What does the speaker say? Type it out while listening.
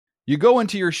You go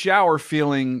into your shower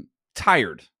feeling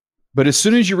tired, but as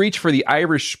soon as you reach for the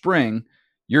Irish Spring,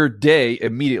 your day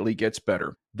immediately gets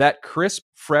better. That crisp,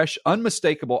 fresh,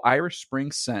 unmistakable Irish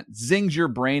Spring scent zings your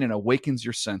brain and awakens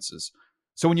your senses.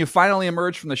 So when you finally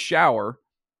emerge from the shower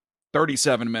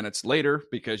 37 minutes later,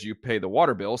 because you pay the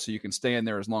water bill so you can stay in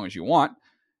there as long as you want,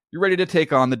 you're ready to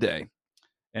take on the day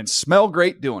and smell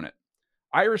great doing it.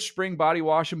 Irish Spring Body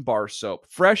Wash and Bar Soap.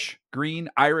 Fresh, green,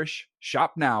 Irish.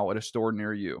 Shop now at a store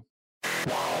near you.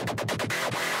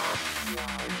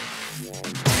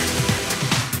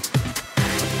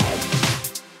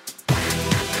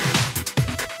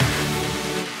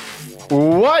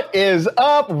 What is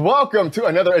up? Welcome to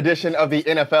another edition of the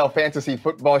NFL Fantasy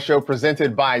Football Show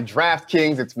presented by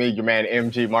DraftKings. It's me, your man,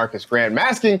 MG Marcus Grant,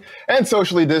 masking and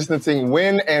socially distancing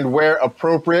when and where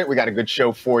appropriate. We got a good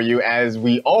show for you, as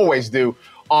we always do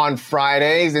on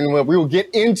Fridays, and we will get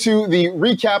into the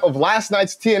recap of last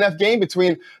night's TNF game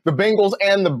between the Bengals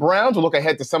and the Browns. We'll look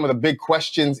ahead to some of the big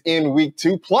questions in Week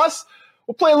 2. Plus,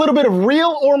 we'll play a little bit of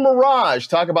Real or Mirage,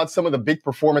 talk about some of the big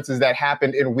performances that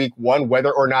happened in Week 1,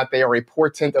 whether or not they are a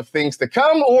portent of things to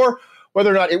come, or whether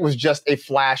or not it was just a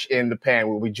flash in the pan.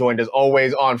 We'll be joined, as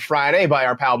always, on Friday by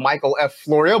our pal Michael F.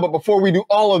 Florio. But before we do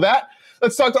all of that,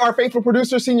 let's talk to our faithful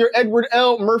producer, Senior Edward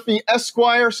L. Murphy,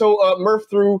 Esquire. So, Murph,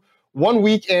 through 1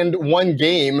 week and 1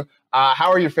 game,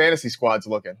 how are your fantasy squads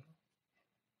looking?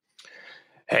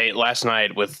 Hey, last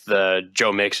night with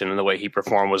Joe Mixon and the way he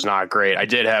performed was not great. I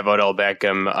did have Odell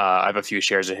Beckham. I have a few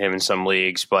shares of him in some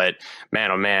leagues, but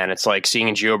man, oh man, it's like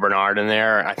seeing Gio Bernard in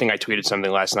there. I think I tweeted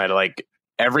something last night, like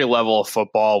every level of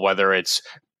football, whether it's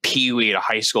Pee-wee to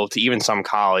high school to even some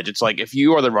college, it's like if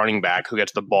you are the running back who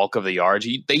gets the bulk of the yards,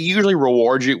 they usually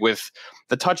reward you with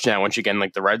the touchdown once you get in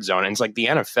like the red zone. And it's like the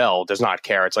NFL does not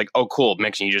care. It's like, oh, cool,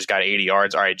 Mixon, you just got 80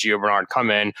 yards. All right, Gio Bernard,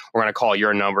 come in. We're going to call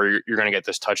your number. You're going to get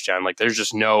this touchdown. Like there's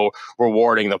just no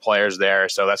rewarding the players there.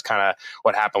 So that's kind of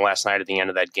what happened last night at the end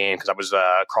of that game, because I was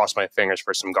crossed my fingers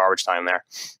for some garbage time there.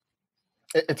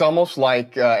 It's almost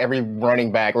like every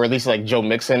running back, or at least like Joe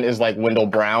Mixon, is like Wendell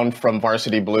Brown from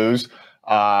Varsity Blues.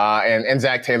 And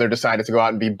Zach Taylor decided to go out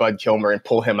and be Bud Kilmer and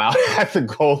pull him out at the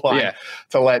goal line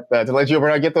to let Gio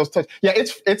Bernard get those touches. Yeah,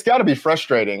 it's got to be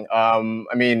frustrating. I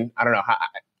mean, I don't know.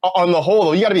 On the whole,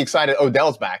 though, you got to be excited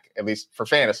Odell's back, at least for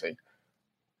fantasy.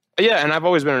 Yeah, and I've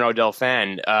always been an Odell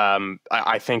fan.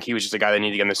 I think he was just a guy that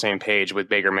needed to get on the same page with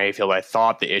Baker Mayfield. I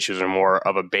thought the issues are more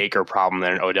of a Baker problem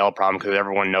than an Odell problem, because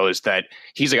everyone knows that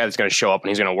he's the guy that's going to show up and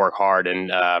he's going to work hard.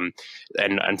 And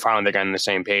finally they're getting on the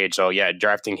same page. So yeah,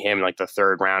 drafting him in like the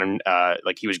third round,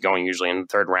 like he was going usually in the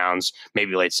third rounds,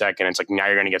 maybe late second. It's like now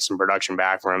you're going to get some production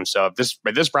back from him. So if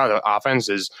this Browns offense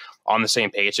is on the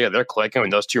same page, yeah, they're clicking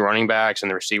with those two running backs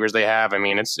and the receivers they have. I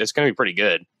mean, it's going to be pretty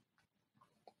good.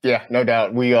 Yeah, no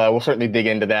doubt. We'll certainly dig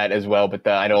into that as well. But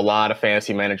I know a lot of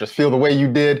fantasy managers feel the way you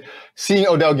did. Seeing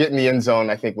Odell get in the end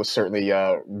zone, I think, was certainly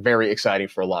very exciting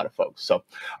for a lot of folks. So,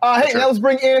 hey, now let's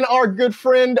bring in our good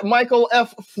friend, Michael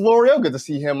F. Florio. Good to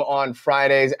see him on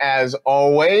Fridays, as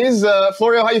always.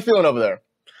 Florio, how you feeling over there?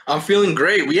 I'm feeling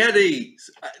great.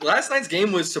 Last night's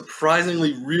game was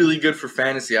surprisingly really good for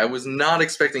fantasy. I was not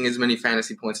expecting as many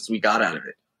fantasy points as we got out of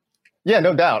it. Yeah,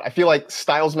 no doubt. I feel like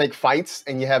styles make fights,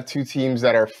 and you have two teams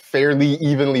that are fairly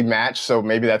evenly matched. So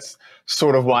maybe that's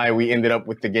sort of why we ended up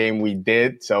with the game we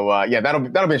did. So yeah, that'll be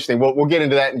interesting. We'll get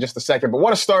into that in just a second. But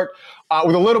want to start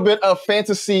with a little bit of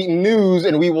fantasy news,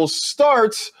 and we will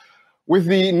start with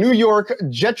the New York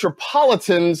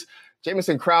Jetropolitans.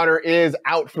 Jamison Crowder is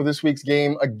out for this week's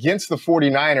game against the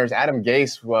 49ers. Adam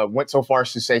Gase went so far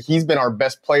as to say he's been our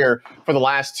best player for the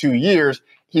last 2 years.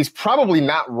 He's probably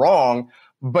not wrong.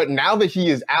 But now that he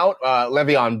is out,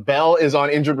 Le'Veon Bell is on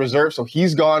injured reserve, so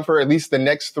he's gone for at least the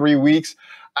next 3 weeks.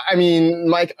 I mean,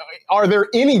 Mike, are there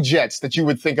any Jets that you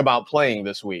would think about playing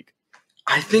this week?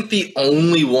 I think the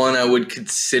only one I would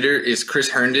consider is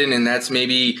Chris Herndon, and that's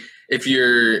maybe if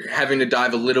you're having to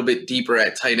dive a little bit deeper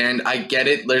at tight end. I get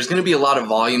it. There's going to be a lot of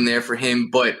volume there for him,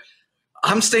 but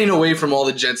I'm staying away from all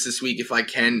the Jets this week if I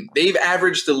can. They've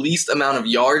averaged the least amount of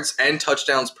yards and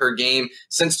touchdowns per game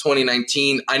since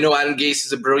 2019. I know Adam Gase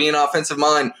is a brilliant offensive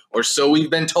mind, or so we've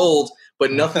been told,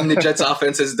 but nothing the Jets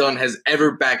offense has done has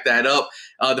ever backed that up.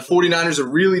 The 49ers are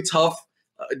really tough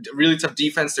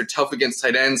defense. They're tough against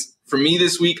tight ends. For me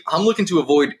this week, I'm looking to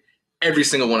avoid every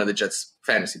single one of the Jets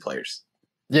fantasy players.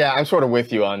 Yeah, I'm sort of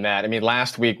with you on that. I mean,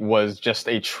 last week was just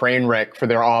a train wreck for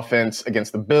their offense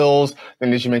against the Bills.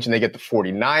 Then, as you mentioned, they get the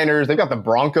 49ers. They've got the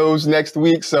Broncos next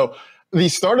week. So the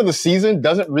start of the season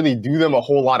doesn't really do them a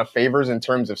whole lot of favors in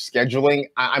terms of scheduling.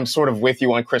 I'm sort of with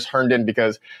you on Chris Herndon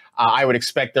because I would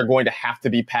expect they're going to have to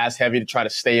be pass heavy to try to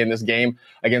stay in this game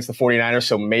against the 49ers.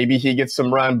 So maybe he gets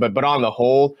some run, but on the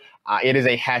whole, it is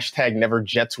a hashtag never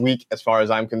Jets week as far as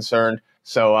I'm concerned.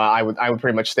 So I would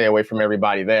pretty much stay away from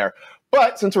everybody there.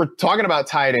 But since we're talking about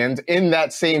tight ends, in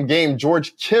that same game,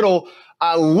 George Kittle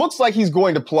looks like he's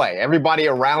going to play. Everybody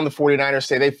around the 49ers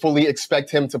say they fully expect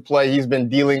him to play. He's been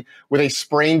dealing with a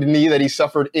sprained knee that he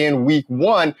suffered in week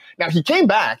 1. Now, he came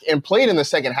back and played in the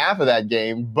second half of that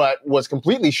game, but was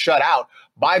completely shut out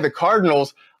by the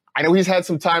Cardinals. I know he's had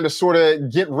some time to sort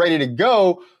of get ready to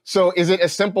go. So is it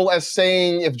as simple as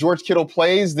saying if George Kittle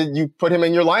plays, that you put him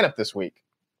in your lineup this week?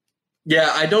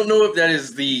 Yeah, I don't know if that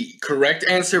is the correct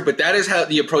answer, but that is how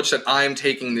the approach that I'm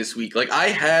taking this week. Like, I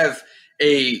have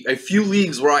a few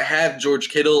leagues where I have George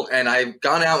Kittle, and I've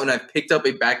gone out and I've picked up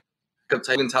a backup.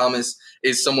 Tyson Thomas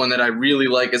is someone that I really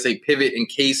like as a pivot in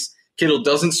case Kittle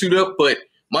doesn't suit up. But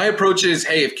my approach is,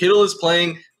 hey, if Kittle is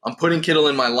playing, I'm putting Kittle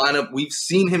in my lineup. We've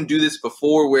seen him do this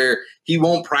before where he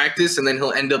won't practice and then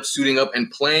he'll end up suiting up and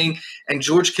playing. And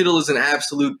George Kittle is an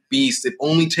absolute beast. It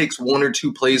only takes 1 or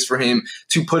 2 plays for him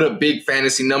to put up big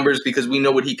fantasy numbers because we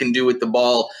know what he can do with the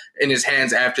ball in his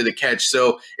hands after the catch.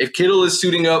 So if Kittle is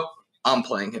suiting up, I'm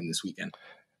playing him this weekend.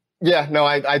 Yeah, no,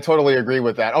 I totally agree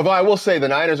with that. Although I will say the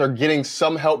Niners are getting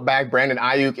some help back. Brandon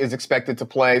Ayuk is expected to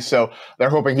play, so they're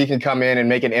hoping he can come in and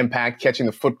make an impact catching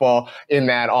the football in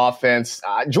that offense.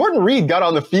 Jordan Reed got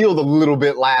on the field a little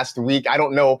bit last week. I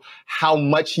don't know how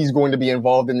much he's going to be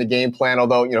involved in the game plan,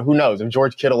 although, who knows? If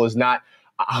George Kittle is not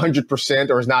 100%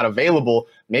 or is not available,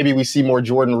 maybe we see more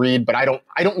Jordan Reed, but I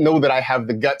don't know that I have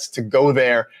the guts to go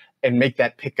there and make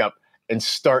that pickup and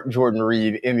start Jordan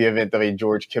Reed in the event of a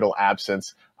George Kittle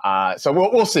absence. So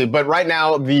we'll see. But right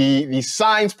now, the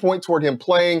signs point toward him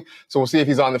playing. So we'll see if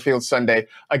he's on the field Sunday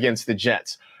against the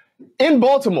Jets. In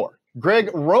Baltimore, Greg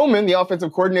Roman, the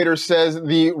offensive coordinator, says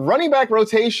the running back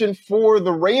rotation for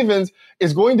the Ravens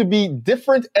is going to be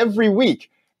different every week.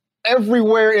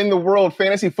 Everywhere in the world,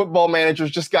 fantasy football managers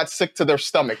just got sick to their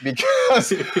stomach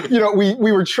because,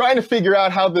 we were trying to figure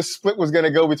out how this split was going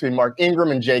to go between Mark Ingram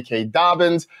and J.K.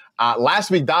 Dobbins. Last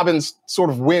week, Dobbins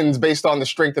sort of wins based on the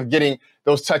strength of getting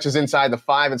those touches inside the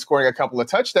 5 and scoring a couple of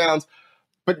touchdowns.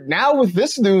 But now with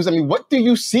this news, what do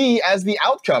you see as the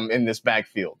outcome in this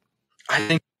backfield? I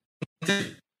think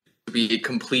it would be a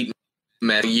complete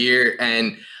mess year.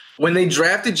 And when they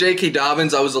drafted J.K.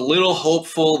 Dobbins, I was a little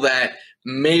hopeful that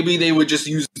maybe they would just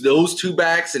use those 2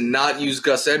 backs and not use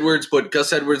Gus Edwards, but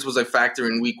Gus Edwards was a factor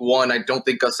in week 1. I don't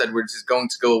think Gus Edwards is going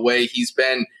to go away. He's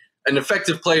been an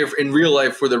effective player in real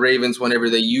life for the Ravens whenever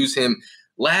they use him.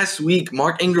 Last week,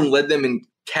 Mark Ingram led them in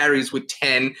carries with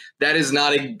 10. That is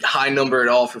not a high number at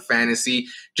all for fantasy.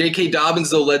 J.K. Dobbins,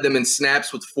 though, led them in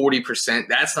snaps with 40%.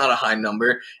 That's not a high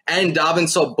number. And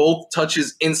Dobbins saw both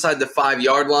touches inside the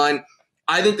 5-yard line.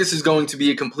 I think this is going to be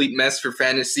a complete mess for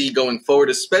fantasy going forward,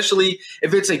 especially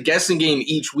if it's a guessing game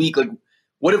each week. Like,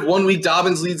 what if one week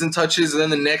Dobbins leads in touches and then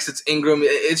the next it's Ingram?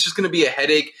 It's just going to be a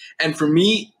headache. And for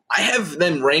me, I have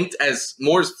them ranked as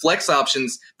more flex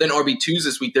options than RB2s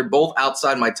this week. They're both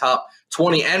outside my top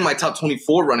 20 and my top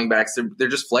 24 running backs. They're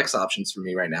just flex options for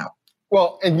me right now.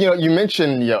 Well, and you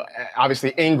mentioned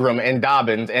obviously Ingram and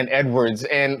Dobbins and Edwards,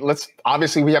 and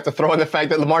we have to throw in the fact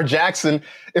that Lamar Jackson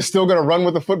is still going to run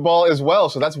with the football as well.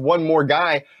 So that's one more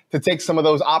guy to take some of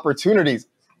those opportunities.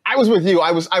 I was with you.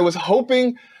 I was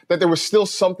hoping that there was still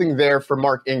something there for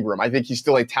Mark Ingram. I think he's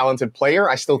still a talented player.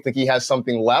 I still think he has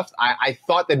something left. I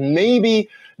thought that maybe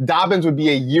Dobbins would be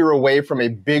a year away from a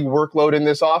big workload in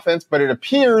this offense, but it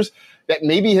appears that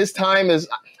maybe his time is,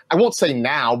 I won't say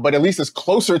now, but at least it's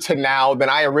closer to now than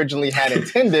I originally had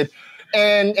intended.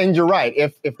 And you're right.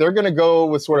 If they're going to go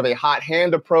with sort of a hot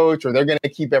hand approach or they're going to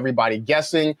keep everybody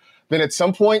guessing, then at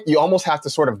some point you almost have to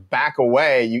sort of back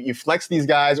away. You flex these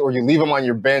guys or you leave them on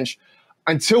your bench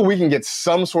until we can get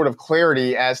some sort of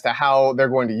clarity as to how they're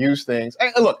going to use things.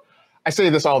 And look, I say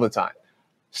this all the time.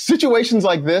 Situations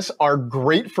like this are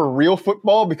great for real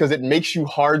football because it makes you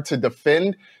hard to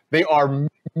defend. They are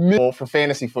miserable for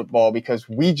fantasy football because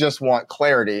we just want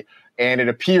clarity. And it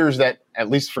appears that, at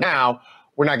least for now,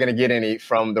 we're not going to get any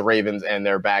from the Ravens and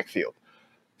their backfield.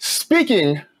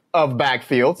 Speaking of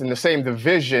backfields in the same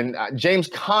division, James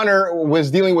Conner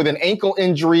was dealing with an ankle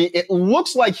injury. It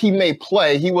looks like he may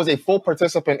play. He was a full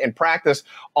participant in practice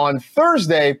on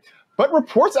Thursday, but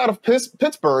reports out of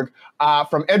Pittsburgh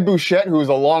from Ed Bouchette, who is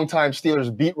a longtime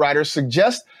Steelers beat writer,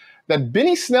 suggest that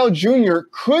Benny Snell Jr.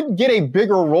 could get a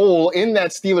bigger role in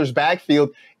that Steelers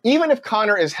backfield, even if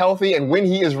Conner is healthy and when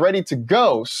he is ready to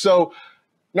go. So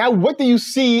Now, what do you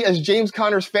see as James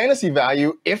Conner's fantasy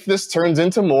value if this turns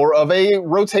into more of a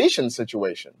rotation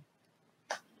situation?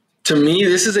 To me,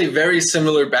 this is a very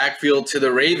similar backfield to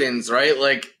the Ravens, right?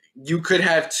 Like, you could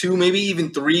have 2, maybe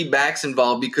even 3 backs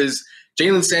involved because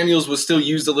Jalen Samuels was still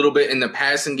used a little bit in the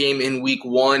passing game in week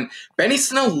 1. Benny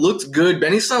Snell looked good.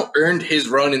 Benny Snell earned his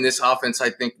run in this offense, I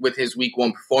think, with his week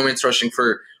 1 performance, rushing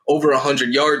for over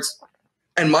 100 yards.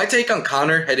 And my take on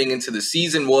Conner heading into the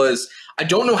season was, I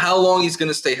don't know how long he's going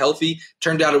to stay healthy.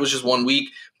 Turned out it was just 1 week.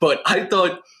 But I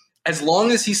thought as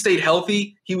long as he stayed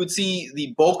healthy, he would see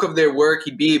the bulk of their work.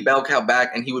 He'd be a bell cow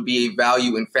back, and he would be a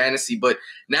value in fantasy. But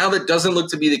now that doesn't look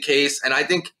to be the case. And I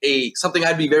think something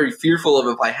I'd be very fearful of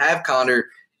if I have Conner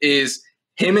is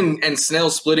him and Snell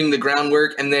splitting the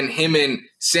groundwork, and then him and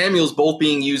Samuels both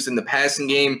being used in the passing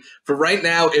game. For right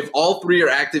now, if all 3 are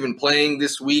active and playing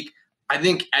this week, I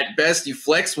think at best you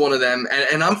flex one of them.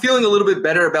 And I'm feeling a little bit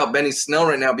better about Benny Snell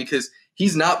right now because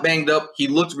he's not banged up. He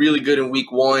looked really good in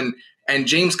week 1. And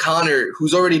James Conner,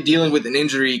 who's already dealing with an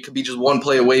injury, could be just 1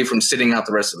 play away from sitting out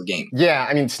the rest of the game. Yeah,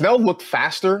 I mean, Snell looked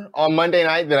faster on Monday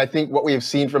night than I think what we have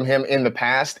seen from him in the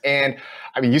past. And,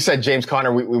 I mean, you said James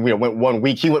Conner we went 1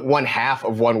 week. He went 1/2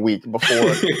 of 1 week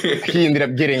before he ended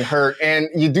up getting hurt. And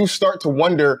you do start to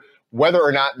wonder whether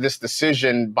or not this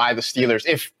decision by the Steelers,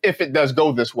 if it does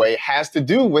go this way, has to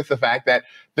do with the fact that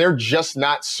they're just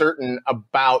not certain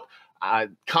about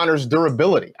Conner's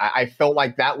durability. I felt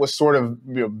like that was sort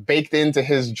of baked into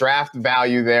his draft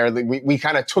value there. We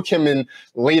kind of took him in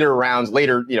later rounds,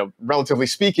 relatively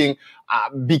speaking,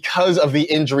 because of the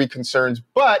injury concerns.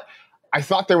 But I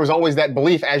thought there was always that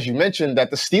belief, as you mentioned, that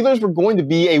the Steelers were going to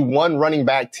be a 1 running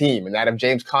back team, and that if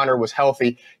James Conner was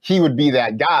healthy, he would be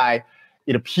that guy.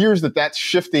 It appears that that's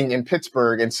shifting in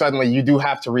Pittsburgh, and suddenly you do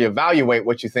have to reevaluate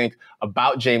what you think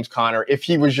about James Conner. If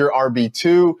he was your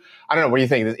RB2, I don't know, what do you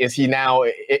think? Is he now,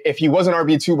 if he was an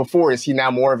RB2 before, is he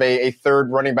now more of a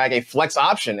 3rd running back, a flex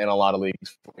option in a lot of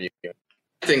leagues for you?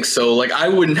 I think so. Like, I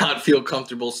would not feel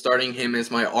comfortable starting him as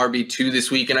my RB2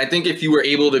 this week. And I think if you were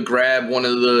able to grab one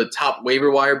of the top waiver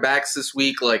wire backs this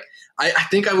week, like, I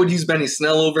think I would use Benny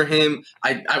Snell over him.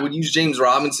 I would use James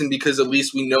Robinson because at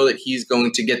least we know that he's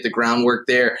going to get the groundwork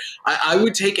there. I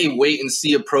would take a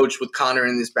wait-and-see approach with Conner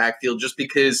in this backfield just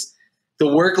because the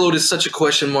workload is such a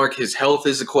question mark. His health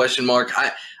is a question mark.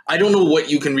 I don't know what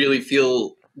you can really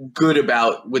feel good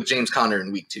about with James Conner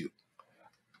in week 2.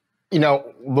 You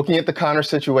know, looking at the Conner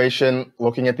situation,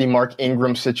 looking at the Mark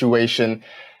Ingram situation,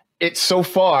 it's so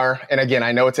far, and again,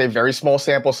 I know it's a very small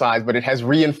sample size, but it has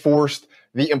reinforced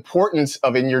the importance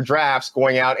of, in your drafts,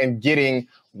 going out and getting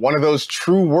one of those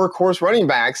true workhorse running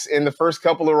backs in the first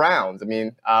couple of rounds. I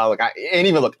mean, I'll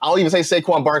even say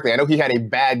Saquon Barkley. I know he had a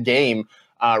bad game,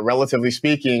 relatively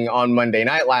speaking, on Monday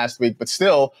night last week, but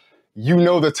still, you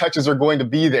know the touches are going to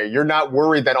be there. You're not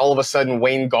worried that all of a sudden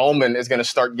Wayne Gallman is going to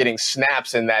start getting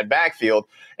snaps in that backfield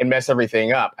and mess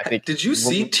everything up. I think. Did you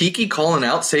see Tiki calling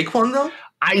out Saquon, though?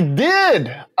 I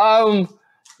did.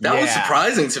 That was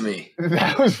surprising to me.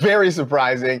 That was very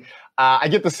surprising. I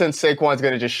get the sense Saquon's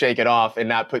going to just shake it off and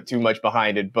not put too much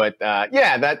behind it. But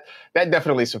that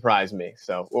definitely surprised me.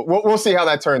 So we'll see how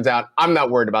that turns out. I'm not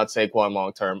worried about Saquon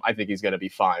long term. I think he's going to be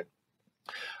fine.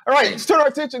 All right, let's turn our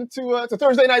attention to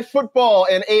Thursday Night Football,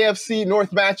 an AFC North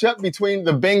matchup between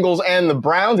the Bengals and the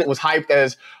Browns. It was hyped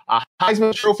as a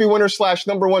Heisman Trophy winner /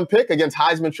 number 1 pick against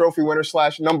Heisman Trophy winner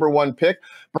 / number 1 pick.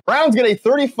 Browns get a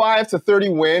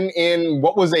 35-30 win in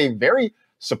what was a very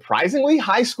surprisingly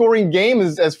high-scoring game,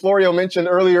 as Florio mentioned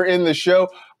earlier in the show.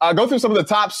 Go through some of the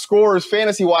top scorers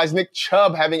fantasy-wise. Nick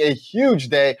Chubb having a huge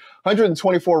day,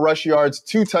 124 rush yards,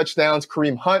 2 touchdowns.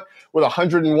 Kareem Hunt with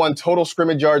 101 total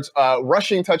scrimmage yards,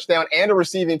 rushing touchdown and a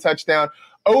receiving touchdown.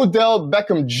 Odell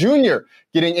Beckham Jr.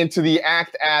 getting into the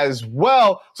act as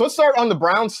well. So let's start on the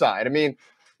Browns side. I mean,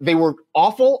 they were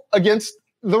awful against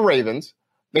the Ravens.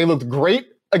 They looked great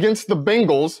against the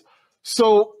Bengals.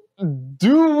 So what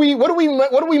do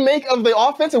we make of the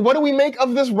offense, and what do we make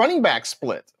of this running back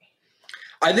split?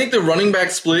 I think the running back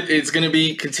split is going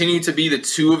to continue to be the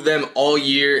 2 of them all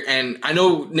year. And I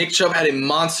know Nick Chubb had a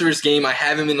monstrous game. I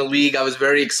have him in the league. I was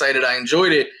very excited. I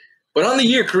enjoyed it. But on the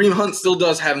year, Kareem Hunt still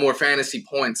does have more fantasy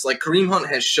points. Like, Kareem Hunt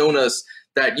has shown us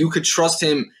that you could trust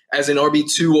him as an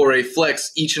RB2 or a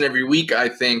flex each and every week, I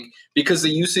think, because the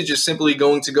usage is simply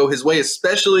going to go his way,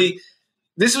 especially –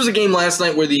 this was a game last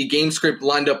night where the game script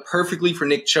lined up perfectly for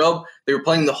Nick Chubb. They were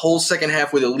playing the whole second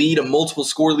half with a lead, a multiple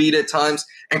score lead at times,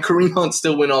 and Kareem Hunt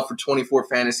still went off for 24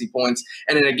 fantasy points.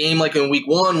 And in a game like in week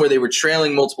 1 where they were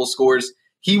trailing multiple scores,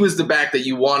 he was the back that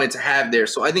you wanted to have there.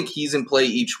 So I think he's in play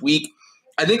each week.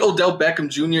 I think Odell Beckham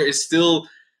Jr. is still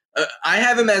I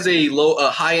have him as a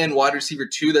high-end wide receiver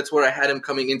too. That's where I had him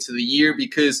coming into the year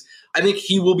because I think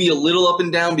he will be a little up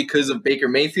and down because of Baker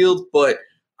Mayfield, but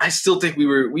I still think we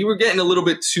were getting a little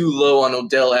bit too low on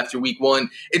Odell after week 1.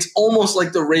 It's almost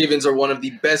like the Ravens are one of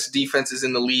the best defenses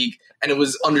in the league, and it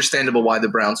was understandable why the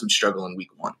Browns would struggle in week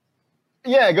 1.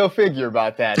 Yeah, go figure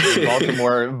about that.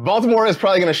 Baltimore is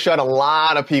probably going to shut a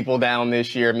lot of people down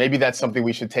this year. Maybe that's something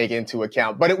we should take into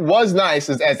account. But it was nice,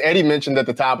 as Eddie mentioned at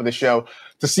the top of the show,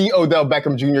 to see Odell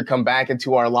Beckham Jr. come back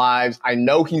into our lives. I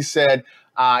know he said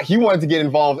he wanted to get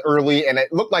involved early, and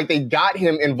it looked like they got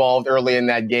him involved early in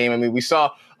that game. I mean, we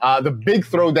saw the big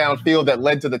throw downfield that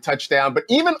led to the touchdown. But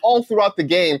even all throughout the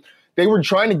game, they were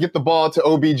trying to get the ball to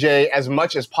OBJ as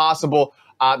much as possible.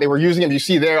 They were using him, you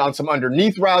see there, on some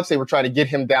underneath routes. They were trying to get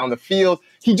him down the field.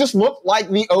 He just looked like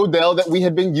the Odell that we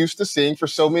had been used to seeing for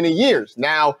so many years.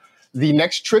 Now, the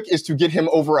next trick is to get him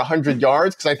over 100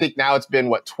 yards, because I think now it's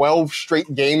been, 12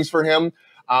 straight games for him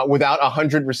without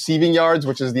 100 receiving yards,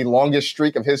 which is the longest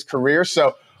streak of his career.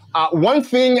 So one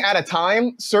thing at a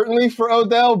time, certainly for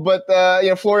Odell. But,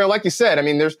 Florio, like you said, I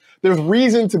mean, there's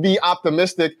reason to be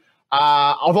optimistic.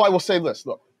 Although I will say this,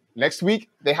 look, next week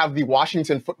they have the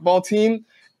Washington football team.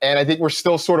 And I think we're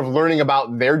still sort of learning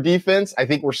about their defense. I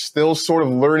think we're still sort of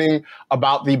learning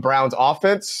about the Browns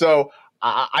offense. So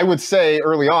I would say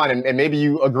early on, and maybe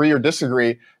you agree or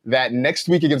disagree, that next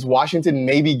week against Washington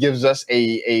maybe gives us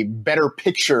a better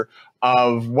picture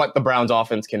of what the Browns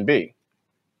offense can be.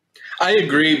 I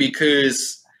agree,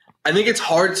 because I think it's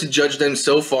hard to judge them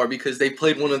so far because they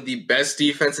played one of the best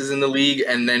defenses in the league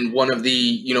and then one of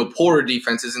the, poorer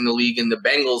defenses in the league in the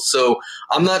Bengals. So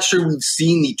I'm not sure we've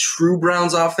seen the true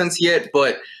Browns offense yet,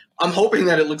 but I'm hoping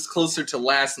that it looks closer to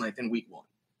last night than week 1.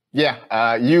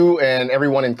 Yeah, you and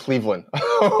everyone in Cleveland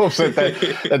hopes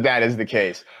that is the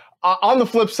case. On the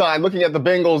flip side, looking at the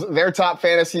Bengals, their top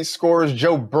fantasy scorers,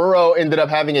 Joe Burrow ended up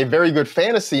having a very good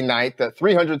fantasy night,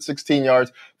 316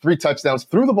 yards, 3 touchdowns,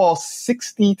 threw the ball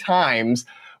 60 times,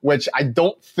 which I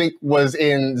don't think was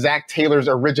in Zach Taylor's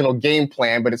original game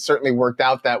plan, but it certainly worked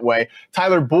out that way.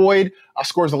 Tyler Boyd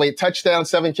scores a late touchdown,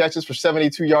 7 catches for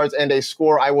 72 yards and a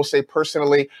score. I will say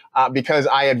personally, because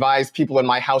I advised people in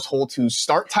my household to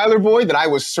start Tyler Boyd, that I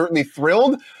was certainly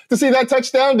thrilled to see that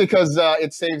touchdown because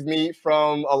it saved me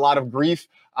from a lot of grief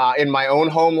in my own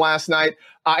home last night.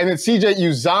 And then CJ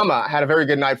Uzomah had a very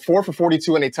good night, 4 for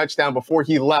 42 and a touchdown before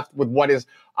he left with what is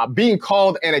being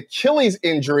called an Achilles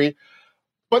injury.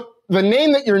 But the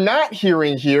name that you're not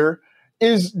hearing here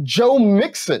is Joe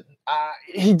Mixon.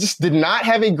 He just did not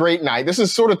have a great night. This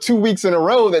is sort of 2 weeks in a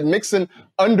row that Mixon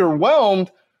underwhelmed.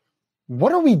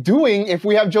 What are we doing if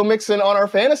we have Joe Mixon on our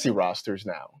fantasy rosters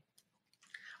now?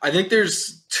 I think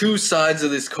there's 2 sides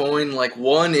of this coin. Like,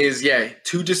 one is,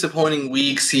 2 disappointing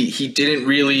weeks.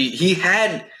 He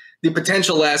had the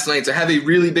potential last night to have a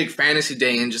really big fantasy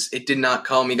day, and just it did not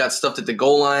come. He got stuffed at the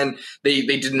goal line. They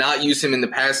did not use him in the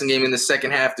passing game in the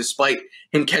second half, despite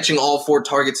him catching all 4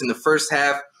 targets in the first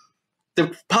half.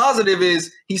 The positive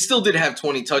is he still did have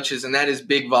 20 touches, and that is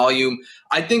big volume.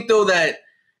 I think, though, that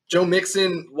Joe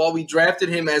Mixon, while we drafted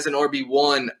him as an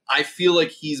RB1, I feel like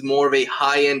he's more of a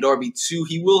high-end RB2.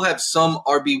 He will have some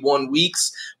RB1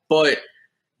 weeks, but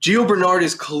Gio Bernard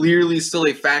is clearly still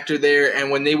a factor there.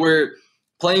 And when they were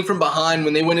playing from behind,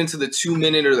 when they went into the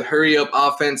 2-minute or the hurry-up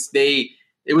offense,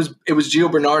 it was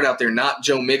Gio Bernard out there, not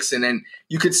Joe Mixon. And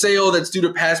you could say, oh, that's due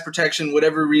to pass protection,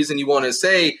 whatever reason you want to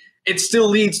say. It still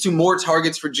leads to more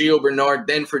targets for Gio Bernard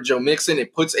than for Joe Mixon.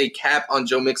 It puts a cap on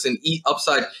Joe Mixon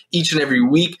upside each and every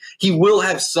week. He will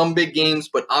have some big games,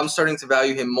 but I'm starting to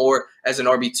value him more as an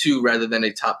RB2 rather than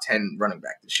a top 10 running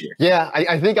back this year. Yeah,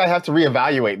 I think I have to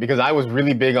reevaluate because I was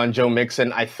really big on Joe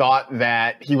Mixon. I thought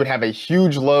that he would have a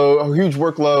huge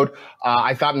workload.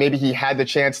 I thought maybe he had the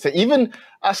chance to even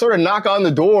sort of knock on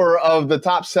the door of the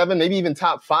top 7, maybe even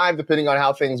top 5, depending on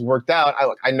how things worked out.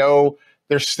 I know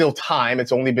there's still time.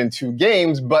 It's only been 2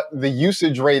 games, but the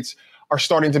usage rates are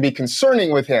starting to be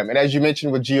concerning with him. And as you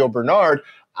mentioned with Gio Bernard,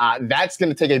 that's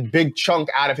going to take a big chunk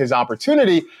out of his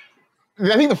opportunity.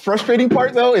 I think the frustrating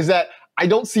part, though, is that I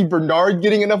don't see Bernard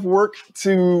getting enough work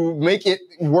to make it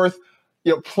worth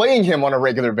playing him on a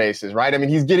regular basis, right? I mean,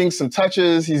 he's getting some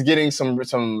touches, he's getting some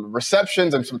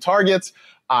receptions and some targets.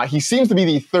 He seems to be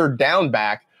the third down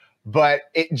back. But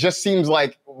it just seems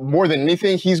like more than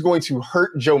anything, he's going to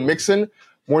hurt Joe Mixon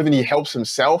more than he helps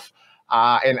himself.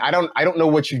 And I don't know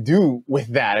what you do with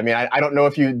that. I mean, I don't know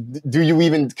if you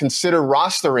even consider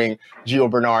rostering Gio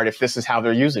Bernard if this is how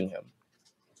they're using him.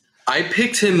 I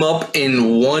picked him up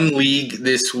in 1 league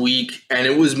this week, and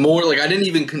it was more like I didn't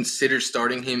even consider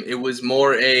starting him. It was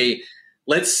more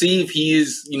let's see if he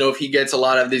is, if he gets a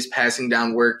lot of this passing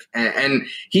down work. And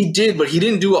he did, but he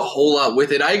didn't do a whole lot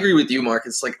with it. I agree with you, Mark.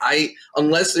 It's like,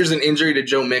 unless there's an injury to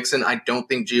Joe Mixon, I don't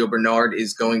think Gio Bernard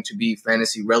is going to be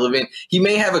fantasy relevant. He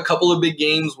may have a couple of big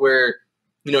games where,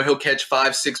 he'll catch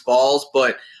 5-6 balls,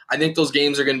 but I think those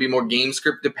games are going to be more game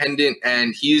script dependent.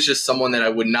 And he is just someone that I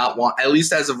would not want, at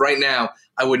least as of right now,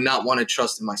 I would not want to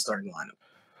trust in my starting lineup.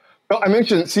 Well, I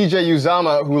mentioned CJ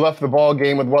Uzomah, who left the ball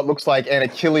game with what looks like an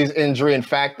Achilles injury. In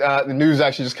fact, the news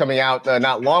actually just coming out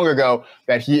not long ago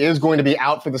that he is going to be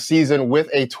out for the season with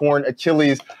a torn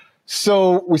Achilles.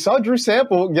 So we saw Drew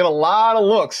Sample get a lot of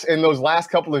looks in those last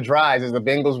couple of drives as the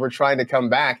Bengals were trying to come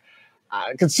back.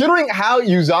 Considering how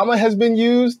Uzomah has been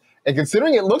used, and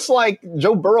considering it looks like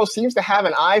Joe Burrow seems to have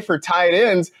an eye for tight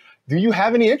ends, do you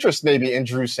have any interest maybe in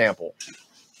Drew Sample?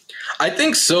 I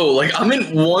think so. Like, I'm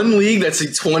in one league that's a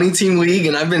 20-team league,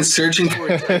 and I've been searching for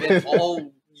a tight end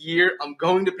all year. I'm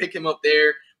going to pick him up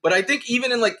there. But I think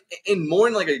even in more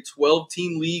in like a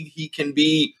 12-team league, he can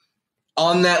be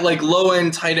on that like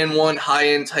low-end tight end 1,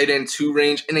 high-end tight end 2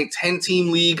 range. In a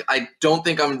 10-team league, I don't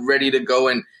think I'm ready to go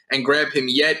and grab him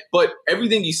yet. But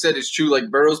everything you said is true. Like,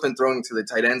 Burrow's been throwing to the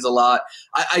tight ends a lot.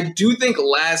 I do think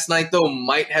last night, though,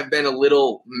 might have been a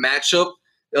little matchup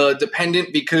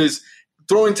dependent because –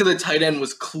 throwing to the tight end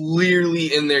was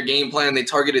clearly in their game plan. They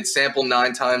targeted Sample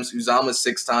 9 times, Uzomah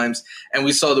 6 times, and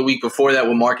we saw the week before that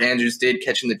what Mark Andrews did,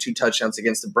 catching the 2 touchdowns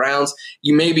against the Browns.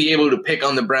 You may be able to pick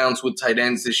on the Browns with tight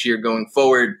ends this year going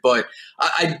forward, but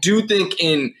I do think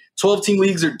in 12-team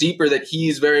leagues or deeper that he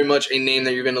is very much a name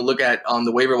that you're going to look at on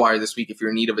the waiver wire this week if you're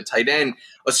in need of a tight end,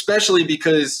 especially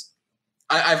because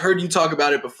I've heard you talk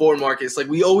about it before, Marcus. Like,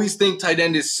 we always think tight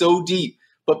end is so deep.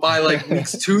 But by like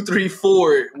weeks 2, 3,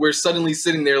 4, we're suddenly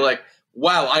sitting there like,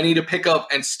 wow, I need to pick up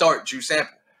and start Drew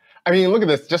Sample. I mean, look at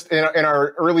this. Just in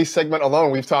our early segment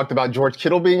alone, we've talked about George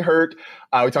Kittle being hurt.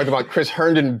 We talked about Chris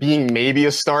Herndon being maybe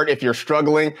a start if you're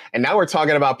struggling. And now we're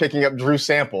talking about picking up Drew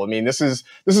Sample. I mean, this is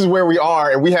where we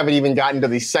are, and we haven't even gotten to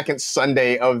the second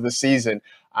Sunday of the season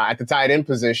at the tight end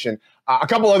position. A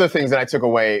couple other things that I took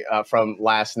away from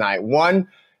last night. One,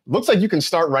 looks like you can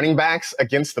start running backs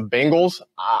against the Bengals.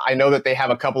 I know that they have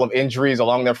a couple of injuries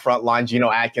along their front line.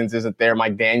 Geno Atkins isn't there.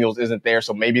 Mike Daniels isn't there.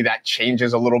 So maybe that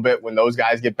changes a little bit when those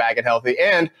guys get back and healthy.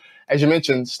 And as you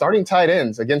mentioned, starting tight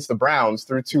ends against the Browns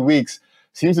through 2 weeks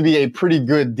seems to be a pretty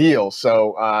good deal.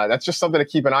 So that's just something to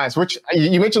keep an eye on. Which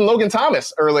you mentioned Logan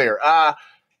Thomas earlier.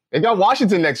 They've got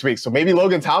Washington next week. So maybe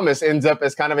Logan Thomas ends up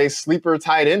as kind of a sleeper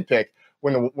tight end pick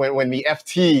when the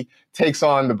FT takes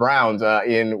on the Browns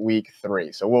in week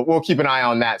 3. So we'll keep an eye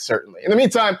on that, certainly. In the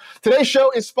meantime, today's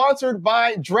show is sponsored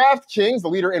by DraftKings, the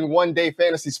leader in one-day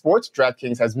fantasy sports.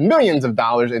 DraftKings has millions of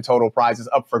dollars in total prizes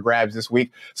up for grabs this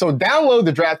week. So download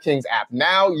the DraftKings app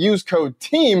now, use code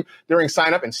TEAM during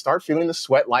sign-up, and start feeling the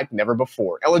sweat like never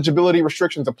before. Eligibility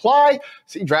restrictions apply.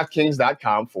 See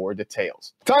DraftKings.com for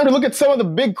details. Time to look at some of the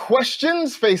big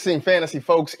questions facing fantasy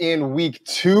folks in week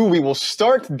 2. We will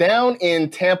start down in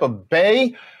Tampa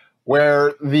Bay,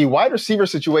 where the wide receiver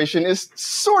situation is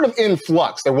sort of in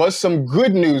flux. There was some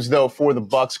good news, though, for the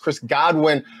Bucs. Chris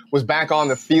Godwin was back on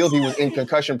the field. He was in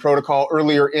concussion protocol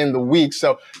earlier in the week,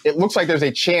 so it looks like there's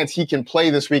a chance he can play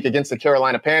this week against the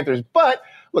Carolina Panthers. But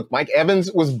look, Mike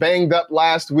Evans was banged up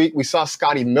last week. We saw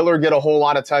Scotty Miller get a whole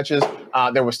lot of touches.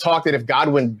 There was talk that if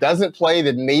Godwin doesn't play,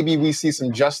 that maybe we see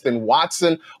some Justin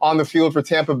Watson on the field for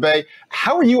Tampa Bay.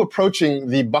 How are you approaching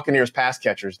the Buccaneers pass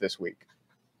catchers this week?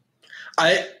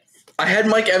 I had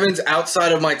Mike Evans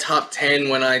outside of my top 10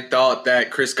 when I thought that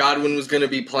Chris Godwin was going to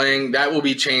be playing. That will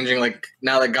be changing. Like,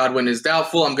 now that Godwin is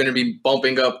doubtful, I'm going to be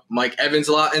bumping up Mike Evans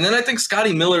a lot. And then I think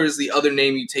Scotty Miller is the other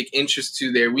name you take interest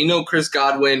to there. We know Chris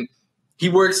Godwin, he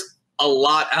works a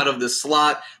lot out of the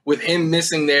slot. With him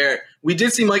missing there, we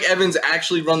did see Mike Evans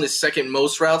actually run the second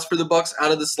most routes for the Bucs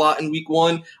out of the slot in week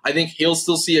 1. I think he'll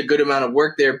still see a good amount of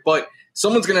work there, but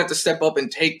someone's going to have to step up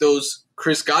and take those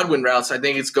Chris Godwin routes. I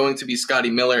think it's going to be Scotty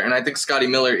Miller, and I think Scotty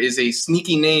Miller is a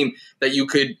sneaky name that you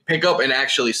could pick up and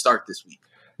actually start this week.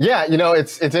 Yeah,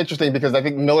 it's interesting because I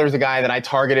think Miller's a guy that I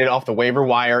targeted off the waiver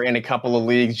wire in a couple of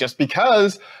leagues just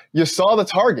because you saw the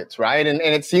targets, right? And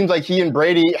it seems like he and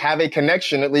Brady have a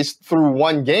connection, at least through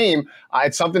one game.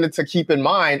 It's something to keep in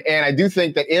mind. And I do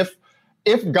think that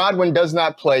if Godwin does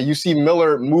not play, you see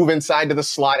Miller move inside to the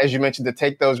slot, as you mentioned, to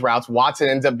take those routes. Watson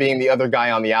ends up being the other guy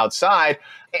on the outside.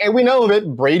 And we know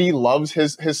that Brady loves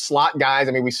his slot guys.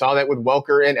 I mean, we saw that with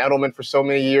Welker and Edelman for so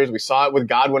many years. We saw it with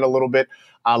Godwin a little bit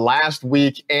last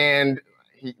week. And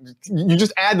you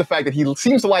just add the fact that he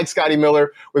seems to like Scotty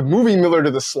Miller with moving Miller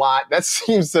to the slot. That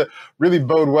seems to really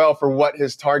bode well for what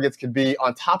his targets could be.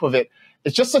 On top of it,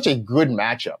 it's just such a good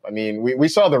matchup. I mean, we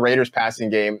saw the Raiders passing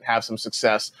game have some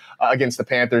success against the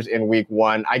Panthers in week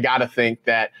 1. I got to think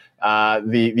that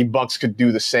the Bucs could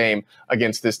do the same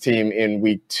against this team in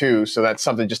week 2. So that's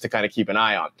something just to kind of keep an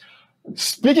eye on.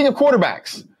 Speaking of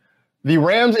quarterbacks, the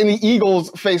Rams and the Eagles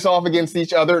face off against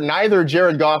each other. Neither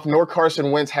Jared Goff nor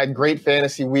Carson Wentz had great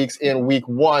fantasy weeks in week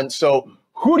 1. So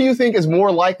who do you think is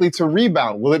more likely to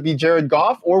rebound? Will it be Jared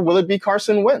Goff or will it be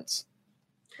Carson Wentz?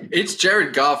 It's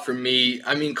Jared Goff for me.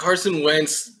 I mean, Carson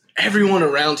Wentz, everyone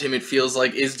around him, it feels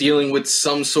like, is dealing with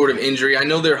some sort of injury. I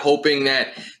know they're hoping that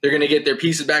they're going to get their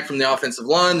pieces back from the offensive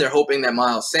line. They're hoping that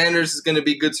Miles Sanders is going to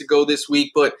be good to go this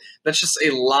week, but that's just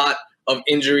a lot of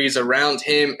injuries around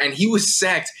him. And he was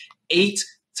sacked 8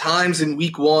 times in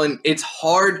week 1. It's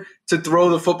hard to throw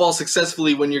the football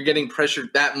successfully when you're getting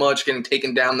pressured that much, getting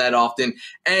taken down that often.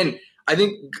 And I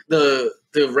think the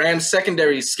Rams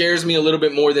secondary scares me a little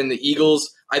bit more than the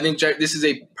Eagles. I think this is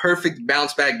a perfect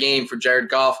bounce back game for Jared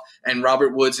Goff and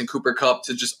Robert Woods and Cooper Kupp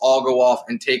to just all go off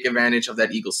and take advantage of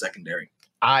that Eagles secondary.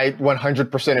 I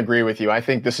 100% agree with you. I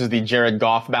think this is the Jared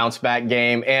Goff bounce back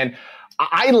game. And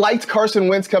I liked Carson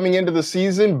Wentz coming into the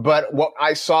season, but what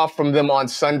I saw from them on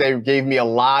Sunday gave me a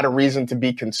lot of reason to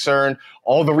be concerned.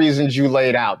 All the reasons you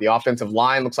laid out. The offensive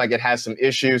line looks like it has some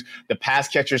issues. The pass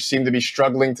catchers seem to be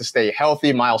struggling to stay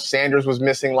healthy. Miles Sanders was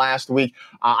missing last week.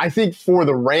 I think for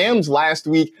the Rams last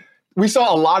week, we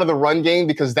saw a lot of the run game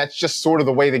because that's just sort of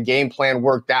the way the game plan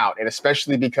worked out. And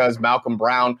especially because Malcolm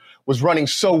Brown was running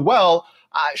so well,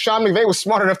 Sean McVay was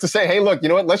smart enough to say, hey, look, you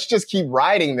know what? Let's just keep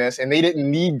riding this. And they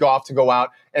didn't need Goff to go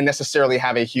out and necessarily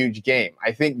have a huge game.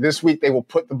 I think this week they will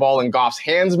put the ball in Goff's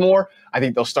hands more. I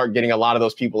think they'll start getting a lot of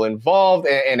those people involved.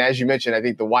 And as you mentioned, I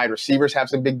think the wide receivers have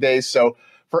some big days. So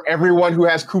for everyone who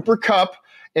has Cooper Kupp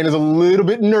and is a little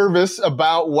bit nervous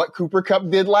about what Cooper Kupp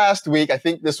did last week, I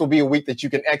think this will be a week that you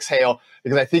can exhale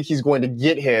because I think he's going to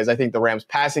get his. I think the Rams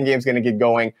passing game is going to get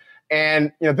going.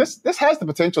 And, you know, this has the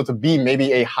potential to be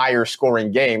maybe a higher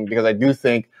scoring game because I do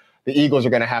think the Eagles are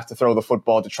going to have to throw the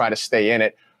football to try to stay in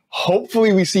it.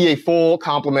 Hopefully we see a full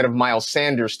complement of Miles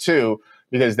Sanders too,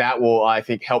 because that will, I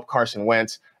think, help Carson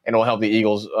Wentz and will help the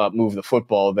Eagles move the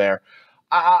football there.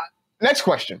 Next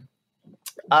question.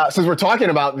 Since we're talking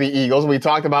about the Eagles, we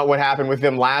talked about what happened with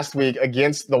them last week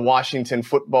against the Washington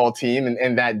football team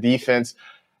and that defense.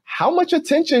 How much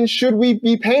attention should we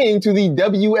be paying to the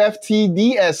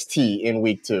WFTDST in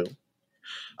week 2?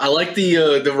 I like the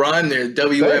rhyme there,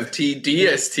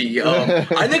 WFTDST.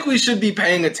 I think we should be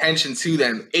paying attention to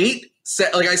them.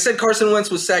 Like I said, Carson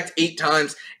Wentz was sacked 8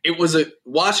 times. It was a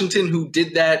Washington who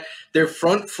did that. Their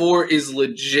front four is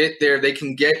legit there. They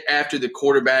can get after the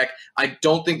quarterback. I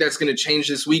don't think that's going to change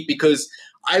this week because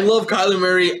I love Kyler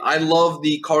Murray. I love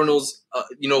the Cardinals,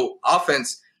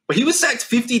 offense. But he was sacked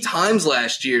 50 times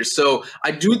last year. So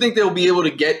I do think they'll be able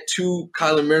to get to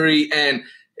Kyler Murray. And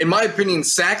in my opinion,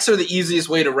 sacks are the easiest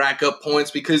way to rack up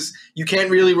points because you can't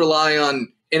really rely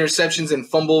on interceptions and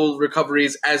fumble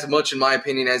recoveries as much, in my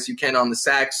opinion, as you can on the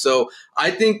sacks. So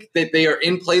I think that they are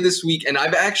in play this week. And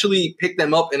I've actually picked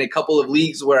them up in a couple of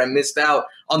leagues where I missed out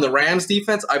on the Rams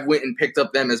defense. I went and picked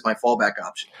up them as my fallback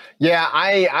option. Yeah,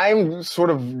 I'm sort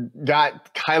of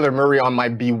got Kyler Murray on my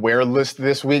beware list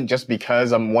this week just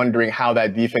because I'm wondering how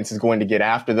that defense is going to get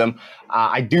after them.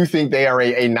 I do think they are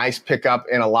a nice pickup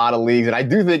in a lot of leagues. And I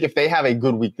do think if they have a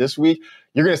good week this week,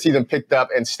 you're going to see them picked up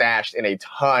and stashed in a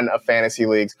ton of fantasy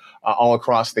leagues all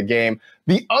across the game.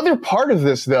 The other part of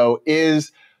this, though,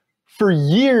 is for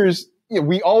years,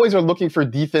 we always are looking for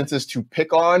defenses to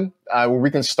pick on where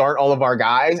we can start all of our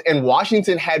guys. And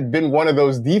Washington had been one of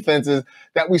those defenses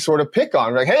that we sort of pick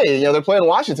on. Like, hey, they're playing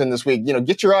Washington this week.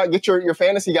 Get your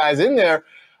fantasy guys in there.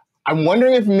 I'm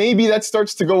wondering if maybe that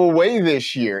starts to go away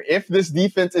this year. If this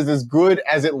defense is as good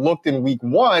as it looked in week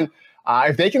 1,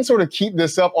 if they can sort of keep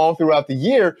this up all throughout the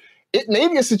year, it may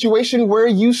be a situation where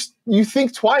you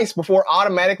think twice before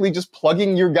automatically just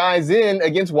plugging your guys in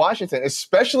against Washington,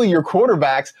 especially your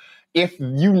quarterbacks, if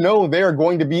you know they're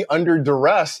going to be under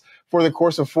duress for the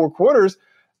course of 4 quarters.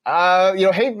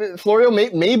 Hey, Florio,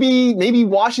 maybe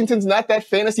Washington's not that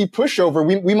fantasy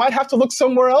pushover. We might have to look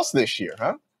somewhere else this year,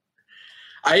 huh?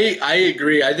 I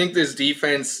agree. I think this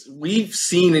defense, we've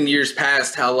seen in years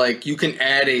past how you can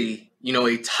add a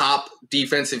top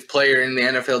defensive player in the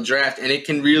NFL draft, and it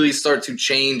can really start to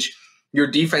change your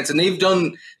defense. And they've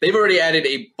already added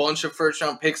a bunch of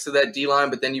first-round picks to that D-line,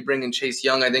 but then you bring in Chase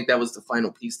Young. I think that was the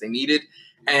final piece they needed.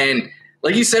 And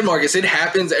like you said, Marcus, it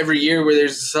happens every year where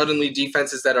there's suddenly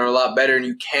defenses that are a lot better, and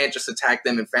you can't just attack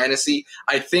them in fantasy.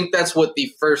 I think that's what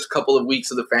the first couple of weeks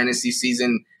of the fantasy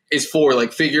season is for,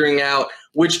 figuring out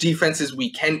which defenses we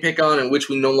can pick on and which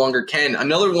we no longer can.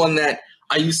 Another one that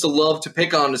I used to love to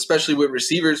pick on, especially with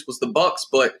receivers, was the Bucs,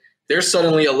 but they're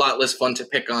suddenly a lot less fun to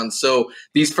pick on. So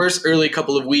these first early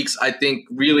couple of weeks, I think,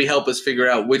 really help us figure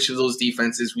out which of those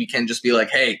defenses we can just be like,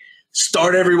 hey,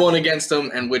 start everyone against them,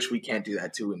 and which we can't do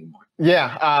that to anymore.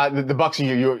 Yeah, the Bucs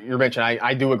you mentioned,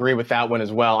 I do agree with that one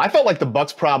as well. I felt like the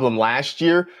Bucs' problem last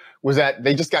year was that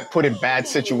they just got put in bad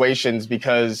situations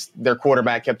because their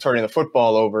quarterback kept turning the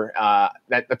football over.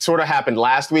 That sort of happened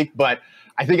last week, but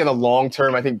I think in the long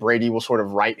term, I think Brady will sort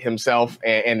of right himself,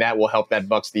 and that will help that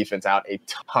Bucs defense out a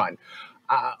ton.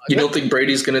 You don't think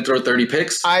Brady's going to throw 30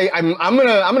 picks? I'm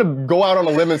gonna go out on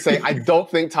a limb and say I don't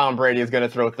think Tom Brady is going to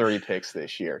throw 30 picks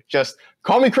this year. Just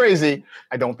call me crazy.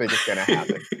 I don't think it's going to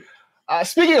happen.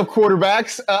 Speaking of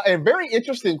quarterbacks, a very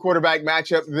interesting quarterback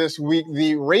matchup this week.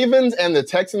 The Ravens and the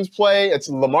Texans play. It's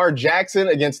Lamar Jackson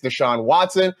against Deshaun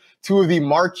Watson, two of the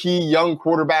marquee young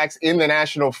quarterbacks in the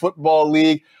National Football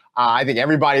League. I think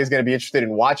everybody is going to be interested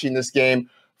in watching this game.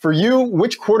 For you,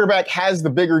 which quarterback has the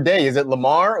bigger day? Is it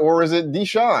Lamar or is it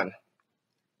Deshaun?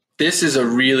 This is a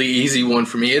really easy one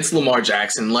for me. It's Lamar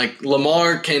Jackson. Like,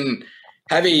 Lamar can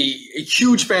have a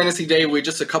huge fantasy day with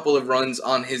just a couple of runs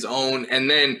on his own. And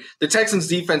then the Texans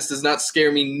defense does not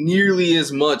scare me nearly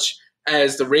as much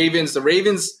as the Ravens. The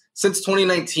Ravens, since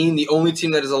 2019, the only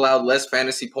team that has allowed less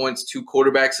fantasy points to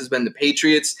quarterbacks has been the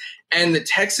Patriots. And the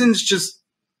Texans just,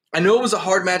 I know it was a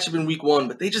hard matchup in week one,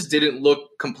 but they just didn't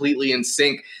look completely in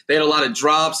sync. They had a lot of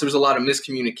drops. There was a lot of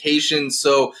miscommunication.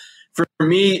 So for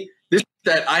me,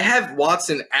 that I have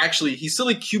Watson actually, he's still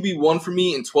a QB1 for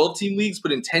me in 12-team leagues,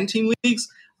 but in 10-team leagues,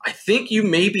 I think you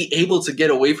may be able to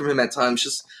get away from him at times.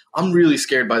 Just, I'm really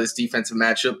scared by this defensive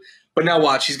matchup. But now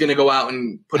watch, he's going to go out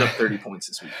and put up 30 points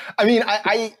this week. I mean,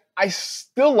 I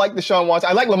still like Deshaun Watson.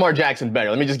 I like Lamar Jackson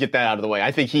better. Let me just get that out of the way.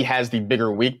 I think he has the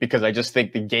bigger week because I just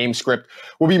think the game script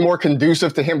will be more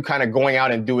conducive to him kind of going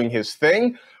out and doing his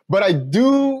thing. But I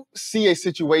do see a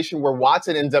situation where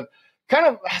Watson ends up kind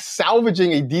of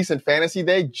salvaging a decent fantasy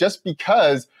day just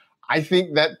because I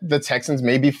think that the Texans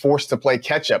may be forced to play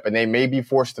catch up and they may be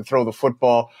forced to throw the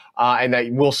football and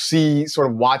that we'll see sort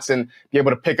of Watson be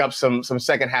able to pick up some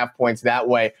second half points that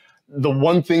way. The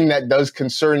one thing that does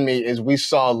concern me is we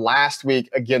saw last week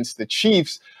against the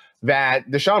Chiefs that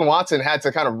Deshaun Watson had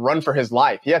to kind of run for his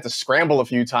life. He had to scramble a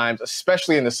few times,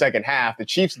 especially in the second half. The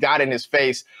Chiefs got in his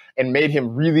face and made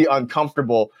him really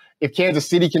uncomfortable. If Kansas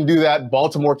City can do that,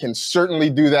 Baltimore can certainly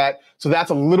do that. So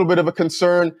that's a little bit of a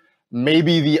concern.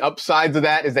 Maybe the upsides of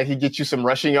that is that he gets you some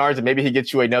rushing yards and maybe he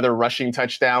gets you another rushing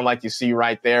touchdown like you see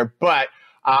right there. But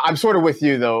I'm sort of with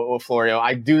you, though, Florio.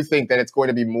 I do think that it's going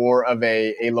to be more of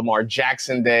a Lamar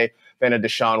Jackson day than a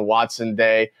Deshaun Watson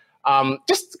day.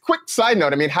 Just a quick side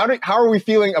note. I mean, how are we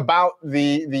feeling about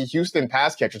the Houston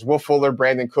pass catchers, Will Fuller,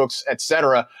 Brandon Cooks, et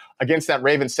cetera, against that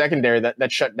Ravens secondary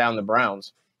that shut down the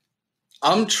Browns?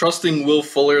 I'm trusting Will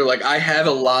Fuller. Like, I have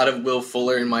a lot of Will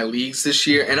Fuller in my leagues this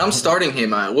year, and I'm starting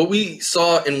him. What we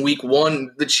saw in week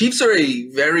one, the Chiefs are a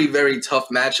very, very tough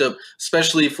matchup,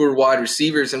 especially for wide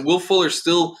receivers, and Will Fuller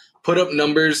still put up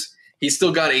numbers. He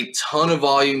still got a ton of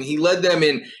volume. He led them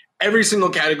in every single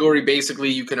category, basically,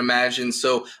 you can imagine.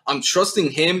 So I'm trusting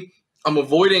him. I'm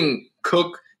avoiding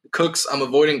Cooks. I'm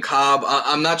avoiding Cobb.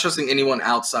 I'm not trusting anyone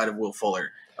outside of Will Fuller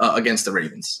against the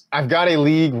Ravens. I've got a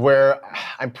league where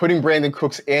I'm putting Brandon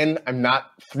Cooks in. I'm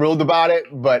not thrilled about it,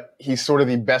 but he's sort of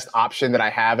the best option that I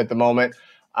have at the moment.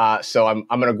 So I'm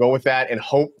going to go with that and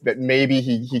hope that maybe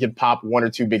he can pop one or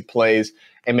two big plays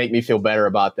and make me feel better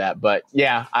about that. But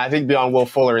yeah, I think beyond Will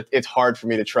Fuller, it's hard for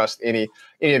me to trust any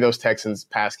of those Texans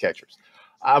pass catchers.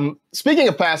 Speaking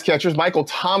of pass catchers, Michael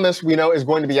Thomas, we know, is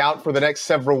going to be out for the next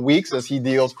several weeks as he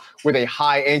deals with a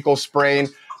high ankle sprain.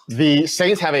 The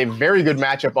Saints have a very good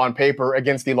matchup on paper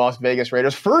against the Las Vegas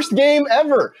Raiders. First game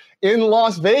ever in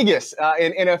Las Vegas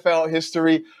in NFL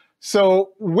history.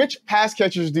 So which pass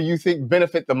catchers do you think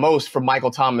benefit the most from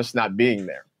Michael Thomas not being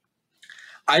there?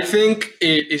 I think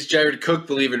it is Jared Cook,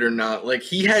 believe it or not. Like,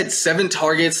 he had 7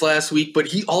 targets last week, but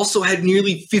he also had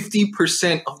nearly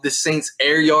 50% of the Saints'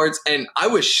 air yards. And I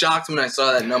was shocked when I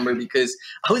saw that number because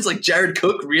I was like, Jared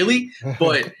Cook, really?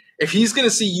 But if he's going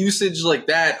to see usage like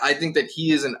that, I think that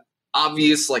he is an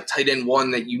obvious like tight end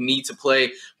one that you need to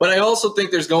play. But I also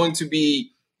think there's going to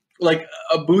be like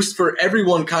a boost for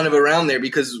everyone kind of around there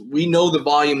because we know the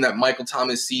volume that Michael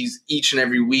Thomas sees each and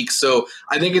every week. So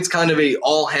I think it's kind of a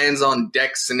all hands on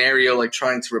deck scenario, like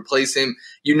trying to replace him.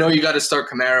 You know, you got to start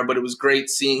Kamara, but it was great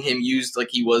seeing him used like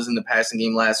he was in the passing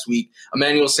game last week.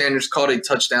 Emmanuel Sanders caught a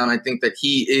touchdown. I think that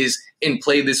he is in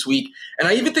play this week. And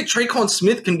I even think Tre'Quan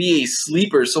Smith can be a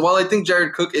sleeper. So while I think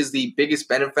Jared Cook is the biggest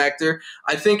benefactor,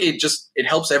 I think it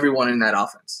helps everyone in that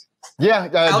offense. Yeah.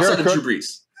 Outside of Drew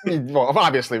Brees. Well,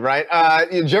 obviously, right?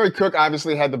 Jared Cook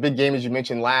obviously had the big game, as you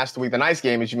mentioned last week, the nice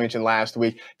game, as you mentioned last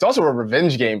week. It's also a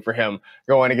revenge game for him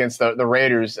going against the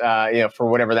Raiders, for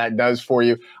whatever that does for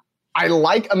you. I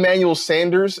like Emmanuel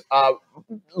Sanders.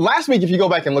 Last week, if you go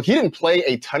back and look, he didn't play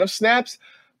a ton of snaps,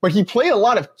 but he played a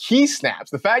lot of key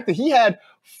snaps. The fact that he had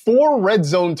 4 red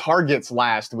zone targets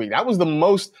last week, that was the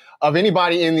most of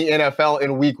anybody in the NFL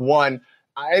in week 1.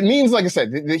 It means, like I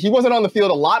said, he wasn't on the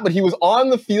field a lot, but he was on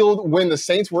the field when the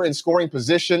Saints were in scoring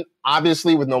position.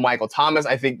 Obviously, with no Michael Thomas,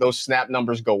 I think those snap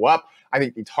numbers go up. I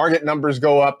think the target numbers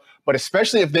go up. But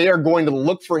especially if they are going to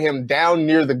look for him down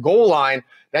near the goal line,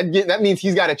 that means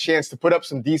he's got a chance to put up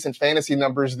some decent fantasy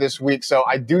numbers this week. So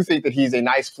I do think that he's a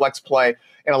nice flex play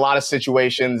in a lot of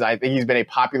situations. I think he's been a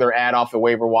popular add off the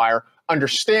waiver wire,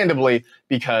 understandably,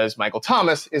 because Michael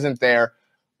Thomas isn't there.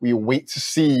 We wait to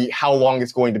see how long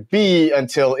it's going to be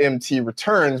until MT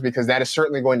returns, because that is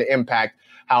certainly going to impact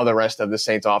how the rest of the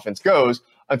Saints offense goes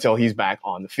until he's back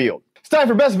on the field. It's time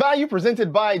for Best Value,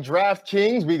 presented by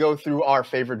DraftKings. We go through our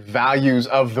favorite values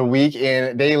of the week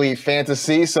in daily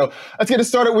fantasy. So let's get it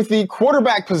started with the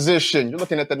quarterback position. You're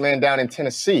looking at that man down in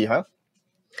Tennessee, huh?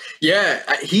 Yeah,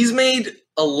 he's made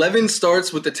 11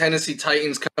 starts with the Tennessee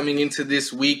Titans coming into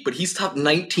this week, but he's topped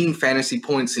 19 fantasy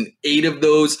points in 8 of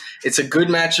those. It's a good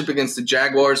matchup against the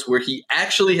Jaguars, where he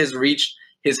actually has reached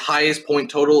his highest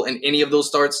point total in any of those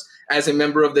starts as a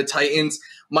member of the Titans.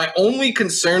 My only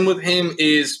concern with him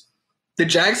is the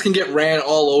Jags can get ran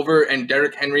all over, and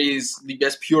Derrick Henry is the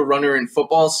best pure runner in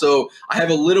football. So I have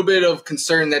a little bit of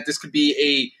concern that this could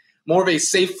be more of a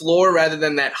safe floor rather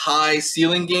than that high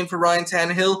ceiling game for Ryan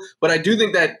Tannehill. But I do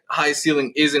think that high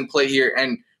ceiling is in play here.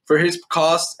 And for his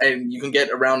cost, and you can get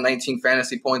around 19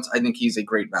 fantasy points, I think he's a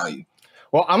great value.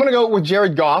 Well, I'm going to go with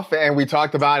Jared Goff, and we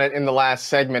talked about it in the last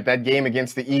segment, that game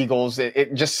against the Eagles.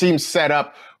 It just seems set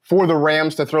up for the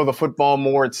Rams to throw the football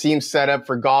more. It seems set up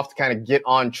for Goff to kind of get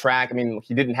on track. I mean,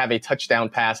 he didn't have a touchdown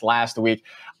pass last week.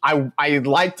 I'd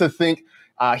like to think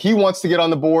he wants to get on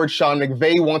the board. Sean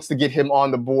McVay wants to get him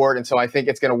on the board, and so I think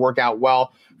it's going to work out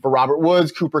well for Robert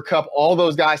Woods, Cooper Kupp, all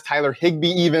those guys, Tyler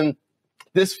Higbee even.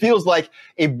 This feels like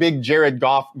a big Jared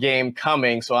Goff game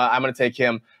coming, so I'm going to take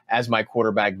him as my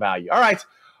quarterback value. All right,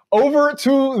 over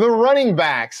to the running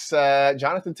backs.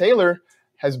 Jonathan Taylor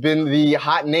has been the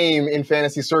hot name in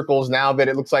fantasy circles now that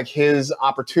it looks like his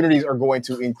opportunities are going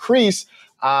to increase.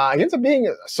 He ends up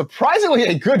being surprisingly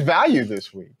a good value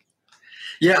this week.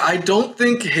 Yeah, I don't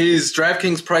think his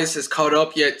DraftKings price has caught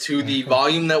up yet to the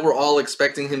volume that we're all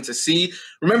expecting him to see.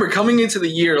 Remember, coming into the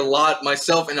year,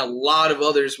 myself and a lot of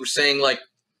others were saying, like,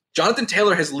 Jonathan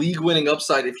Taylor has league-winning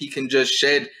upside if he can just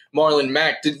shed Marlon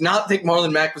Mack. Did not think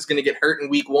Marlon Mack was going to get hurt in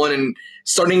week 1, and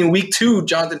starting in week 2,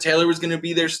 Jonathan Taylor was going to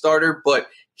be their starter. But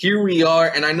here we are,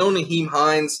 and I know Nyheim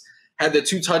Hines had the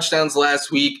 2 touchdowns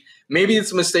last week. Maybe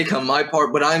it's a mistake on my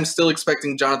part, but I'm still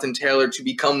expecting Jonathan Taylor to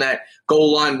become that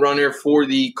goal line runner for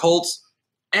the Colts.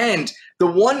 And the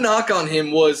one knock on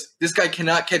him was this guy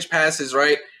cannot catch passes,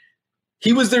 right?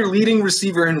 He was their leading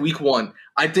receiver in week 1.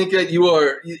 I think that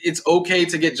it's okay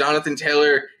to get Jonathan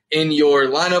Taylor in your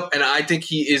lineup, and I think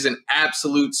he is an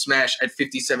absolute smash at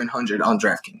 5,700 on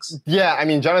DraftKings. Yeah, I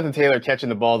mean, Jonathan Taylor catching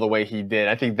the ball the way he did,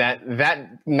 I think that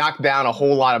knocked down a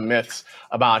whole lot of myths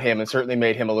about him and certainly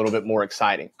made him a little bit more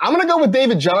exciting. I'm going to go with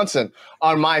David Johnson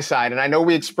on my side, and I know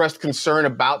we expressed concern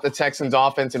about the Texans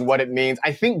offense and what it means.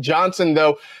 I think Johnson,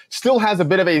 though, still has a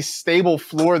bit of a stable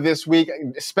floor this week,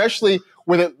 especially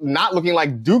with it not looking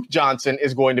like Duke Johnson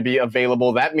is going to be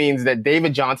available. That means that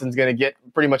David Johnson's going to get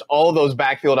pretty much all those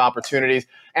backfield opportunities.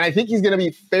 And I think he's going to be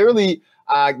fairly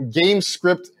game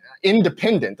script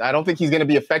independent. I don't think he's going to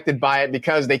be affected by it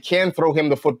because they can throw him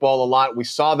the football a lot. We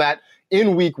saw that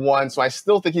in week 1. So I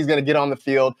still think he's going to get on the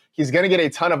field. He's going to get a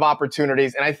ton of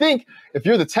opportunities. And I think if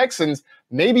you're the Texans,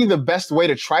 maybe the best way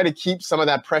to try to keep some of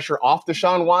that pressure off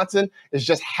Deshaun Watson is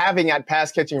just having that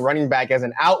pass-catching running back as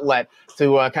an outlet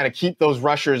to kind of keep those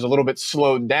rushers a little bit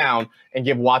slowed down and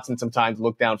give Watson some time to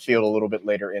look downfield a little bit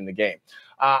later in the game.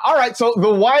 All right, so the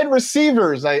wide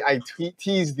receivers, I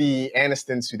teased the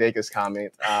Aniston Sudeikis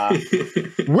comment.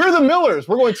 We're the Millers.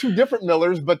 We're going 2 different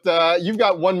Millers, but you've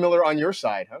got one Miller on your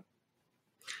side, huh?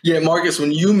 Yeah, Marcus,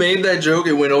 when you made that joke,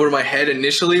 it went over my head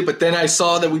initially, but then I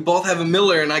saw that we both have a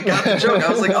Miller, and I got the joke. I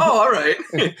was like, oh, all right.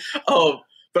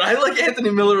 But I like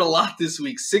Anthony Miller a lot this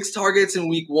week. 6 targets in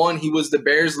week 1. He was the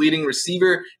Bears' leading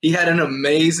receiver. He had an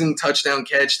amazing touchdown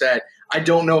catch that I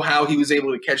don't know how he was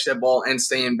able to catch that ball and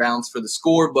stay in bounds for the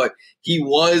score, but he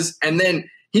was. And then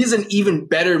he's an even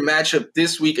better matchup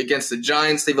this week against the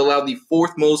Giants. They've allowed the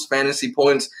 4th most fantasy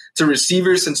points to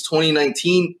receivers since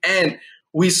 2019, and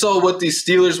We saw what the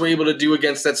Steelers were able to do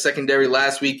against that secondary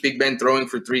last week. Big Ben throwing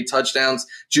for 3 touchdowns,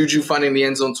 Juju finding the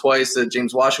end zone twice,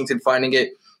 James Washington finding it.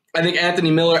 I think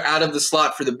Anthony Miller out of the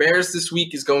slot for the Bears this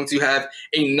week is going to have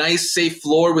a nice, safe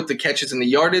floor with the catches and the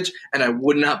yardage, and I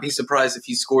would not be surprised if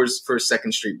he scores for a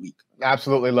second straight week.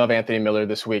 Absolutely love Anthony Miller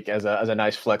this week as a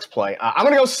nice flex play. I'm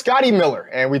going to go Scotty Miller,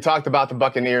 and we talked about the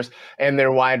Buccaneers and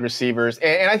their wide receivers,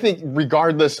 and I think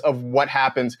regardless of what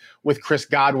happens with Chris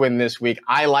Godwin this week,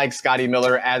 I like Scotty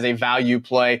Miller as a value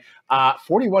play.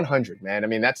 4,100, man. I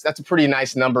mean, that's a pretty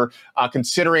nice number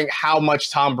considering how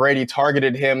much Tom Brady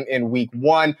targeted him in week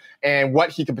 1 and what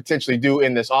he could potentially do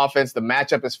in this offense. The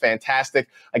matchup is fantastic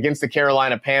against the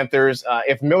Carolina Panthers.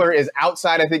 If Miller is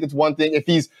outside, I think it's one thing. If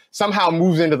he's somehow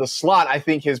moves into the slot, I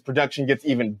think his production gets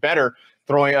even better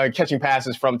catching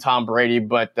passes from Tom Brady.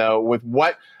 But with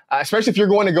what especially if you're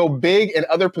going to go big in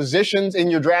other positions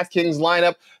in your DraftKings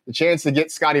lineup, the chance to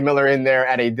get Scotty Miller in there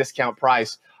at a discount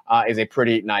price is a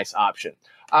pretty nice option.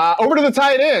 Over to the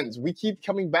tight ends. We keep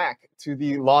coming back to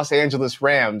the Los Angeles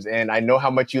Rams, and I know how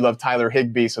much you love Tyler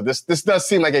Higbee, so this does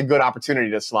seem like a good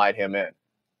opportunity to slide him in.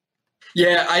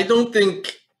 Yeah, I don't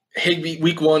think Higbee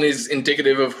week 1 is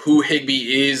indicative of who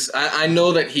Higbee is. I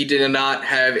know that he did not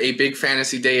have a big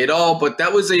fantasy day at all, but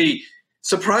that was a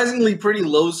surprisingly pretty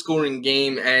low-scoring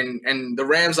game, and the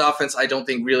Rams offense I don't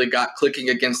think really got clicking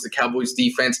against the Cowboys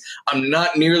defense. I'm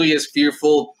not nearly as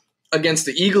fearful against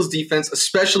the Eagles defense,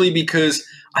 especially because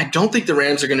I don't think the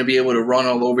Rams are going to be able to run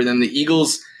all over them. The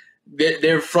Eagles,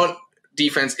 their front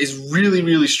defense is really,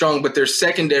 really strong, but their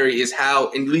secondary is how,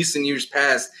 at least in years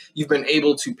past, you've been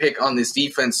able to pick on this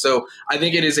defense. So I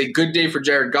think it is a good day for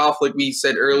Jared Goff, like we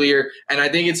said earlier, and I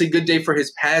think it's a good day for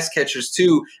his pass catchers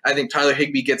too. I think Tyler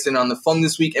Higbee gets in on the fun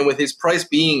this week, and with his price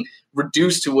being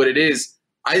reduced to what it is,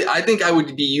 I think I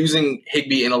would be using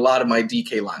Higbee in a lot of my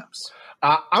DK lineups.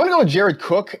 I'm going to go with Jared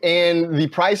Cook, and the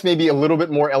price may be a little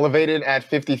bit more elevated at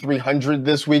 $5,300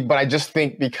 this week, but I just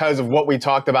think because of what we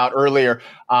talked about earlier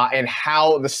and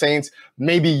how the Saints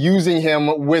may be using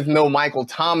him with no Michael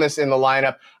Thomas in the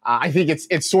lineup, I think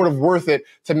it's sort of worth it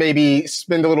to maybe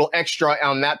spend a little extra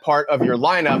on that part of your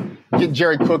lineup, get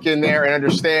Jared Cook in there, and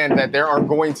understand that there are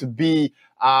going to be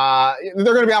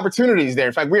opportunities there.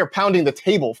 In fact, we are pounding the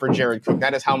table for Jared Cook.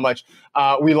 That is how much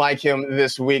we like him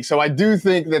this week. So I do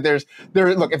think that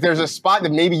look, if there's a spot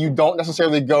that maybe you don't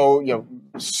necessarily go,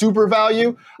 super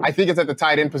value, I think it's at the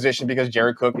tight end position because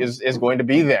Jared Cook is going to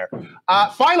be there.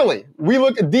 Finally, we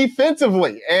look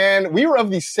defensively, and we were of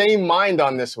the same mind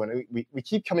on this one. We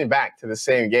keep coming back to the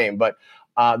same game, but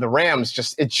the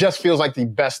Rams it just feels like the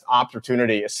best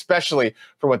opportunity, especially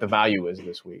for what the value is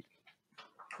this week.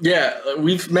 Yeah,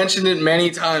 we've mentioned it many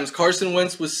times. Carson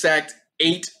Wentz was sacked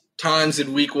 8 times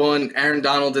in week 1. Aaron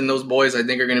Donald and those boys, I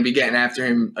think, are going to be getting after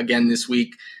him again this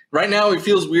week. Right now, it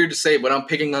feels weird to say it, but I'm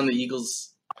picking on the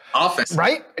Eagles' offense.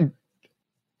 Right?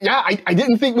 Yeah, I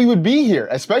didn't think we would be here,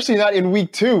 especially not in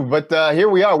week 2. But here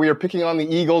we are. We are picking on the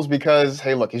Eagles because,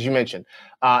 hey, look, as you mentioned,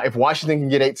 if Washington can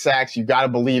get 8 sacks, you got to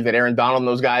believe that Aaron Donald and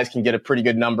those guys can get a pretty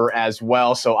good number as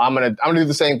well. So I'm gonna do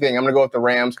the same thing. I'm gonna go with the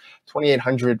Rams.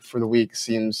 2,800 for the week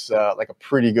seems like a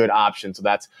pretty good option. So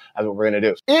that's what we're gonna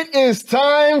do. It is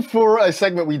time for a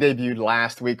segment we debuted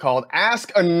last week called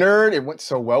Ask a Nerd. It went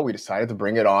so well, we decided to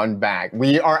bring it on back.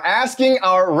 We are asking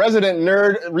our resident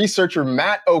nerd researcher,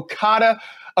 Matt Okada,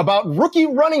 about rookie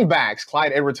running backs.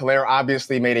 Clyde Edwards-Helaire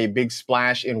obviously made a big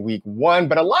splash in week 1,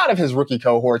 but a lot of his rookie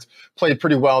cohorts played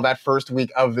pretty well that first week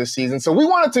of the season. So we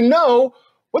wanted to know,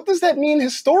 what does that mean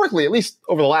historically, at least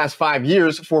over the last 5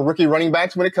 years, for rookie running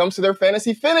backs when it comes to their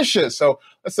fantasy finishes? So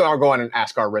let's go on and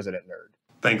ask our resident nerd.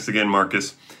 Thanks again,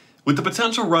 Marcus. With the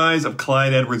potential rise of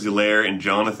Clyde Edwards-Helaire and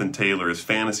Jonathan Taylor as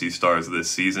fantasy stars this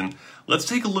season, let's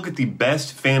take a look at the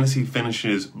best fantasy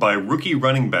finishes by rookie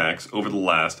running backs over the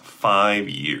last 5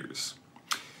 years.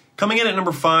 Coming in at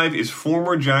number 5 is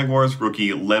former Jaguars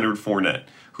rookie Leonard Fournette,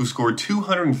 who scored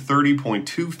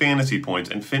 230.2 fantasy points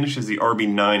and finished as the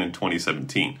RB9 in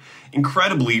 2017.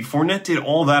 Incredibly, Fournette did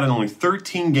all that in only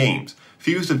 13 games,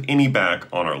 fewest of any back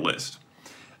on our list.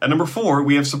 At number 4,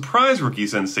 we have surprise rookie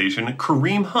sensation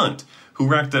Kareem Hunt, who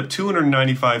racked up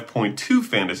 295.2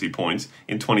 fantasy points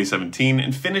in 2017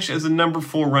 and finished as the number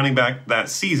 4 running back that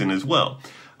season as well.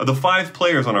 Of the 5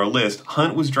 players on our list,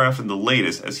 Hunt was drafted the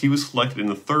latest as he was selected in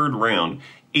the 3rd round,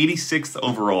 86th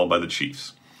overall by the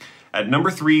Chiefs. At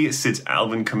number 3 sits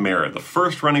Alvin Kamara, the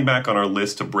first running back on our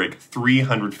list to break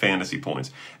 300 fantasy points,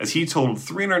 as he totaled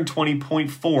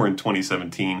 320.4 in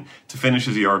 2017 to finish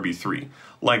as the RB3.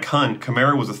 Like Hunt,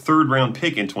 Kamara was a 3rd-round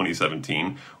pick in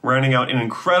 2017, rounding out an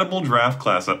incredible draft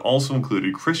class that also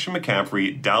included Christian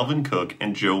McCaffrey, Dalvin Cook,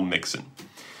 and Joe Mixon.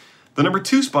 The number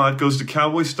 2 spot goes to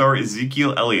Cowboys star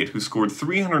Ezekiel Elliott, who scored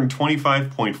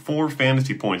 325.4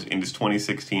 fantasy points in his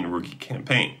 2016 rookie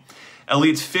campaign.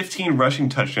 Elliott's 15 rushing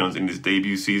touchdowns in his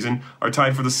debut season are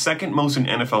tied for the second most in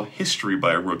NFL history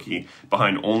by a rookie,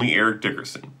 behind only Eric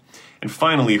Dickerson. And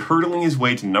finally, hurdling his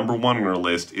way to number 1 on our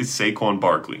list is Saquon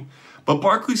Barkley. But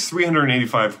Barkley's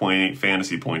 385.8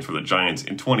 fantasy points for the Giants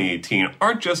in 2018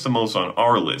 aren't just the most on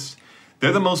our list.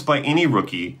 They're the most by any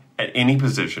rookie at any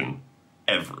position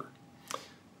ever.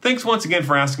 Thanks once again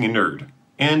for asking a nerd,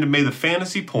 and may the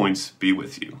fantasy points be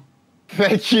with you.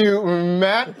 Thank you,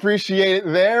 Matt. Appreciate it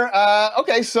there.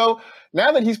 Okay, so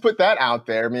now that he's put that out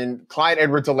there, I mean, Clyde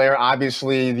Edwards-Helaire,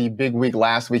 obviously the big week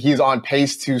last week. He's on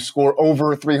pace to score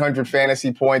over 300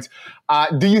 fantasy points.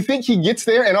 Do you think he gets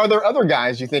there? And are there other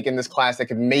guys you think in this class that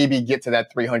could maybe get to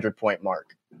that 300-point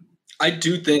mark? I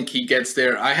do think he gets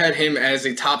there. I had him as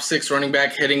a top 6 running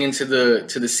back heading into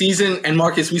the season. And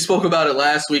Marcus, we spoke about it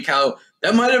last week, how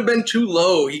that might have been too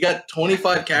low. He got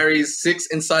 25 carries, 6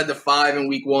 inside the 5 in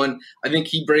week 1. I think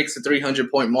he breaks the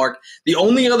 300-point mark. The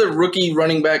only other rookie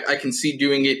running back I can see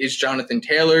doing it is Jonathan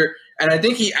Taylor. And I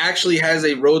think he actually has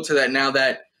a road to that now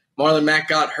that Marlon Mack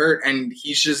got hurt, and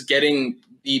he's just getting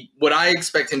what I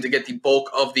expect him to get the bulk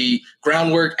of the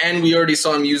groundwork. And we already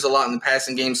saw him use a lot in the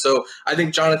passing game. So I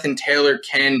think Jonathan Taylor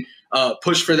can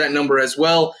push for that number as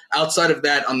well. Outside of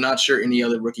that, I'm not sure any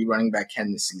other rookie running back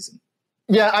can this season.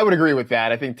 Yeah, I would agree with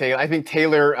that. I think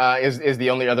Taylor is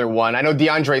the only other one. I know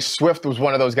DeAndre Swift was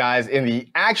one of those guys in the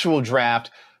actual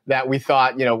draft that we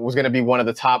thought, was going to be one of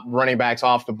the top running backs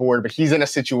off the board, but he's in a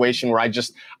situation where I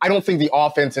don't think the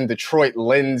offense in Detroit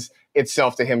lends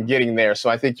itself to him getting there. So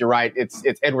I think you're right. It's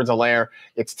Edwards-Helaire,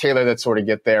 it's Taylor that sort of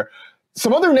get there.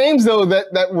 Some other names, though,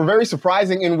 that were very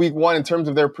surprising in week 1 in terms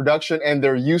of their production and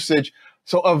their usage.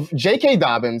 So of J.K.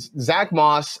 Dobbins, Zach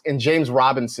Moss, and James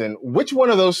Robinson, which one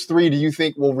of those 3 do you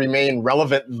think will remain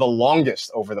relevant the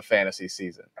longest over the fantasy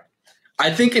season?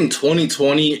 I think in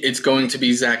 2020, it's going to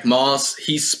be Zach Moss.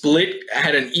 He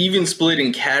had an even split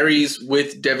in carries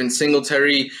with Devin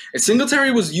Singletary. And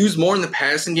Singletary was used more in the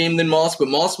passing game than Moss, but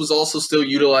Moss was also still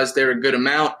utilized there a good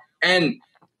amount. And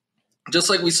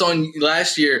just like we saw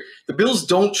last year, the Bills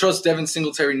don't trust Devin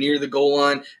Singletary near the goal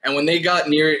line. And when they got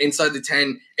near it inside the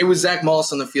 10, it was Zach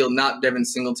Moss on the field, not Devin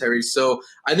Singletary. So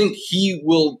I think he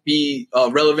will be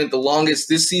relevant the longest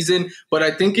this season. But I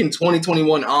think in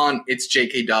 2021 on, it's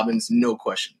J.K. Dobbins, no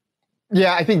question.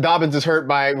 Yeah, I think Dobbins is hurt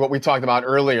by what we talked about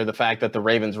earlier, the fact that the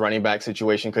Ravens running back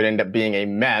situation could end up being a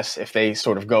mess if they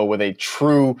sort of go with a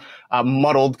true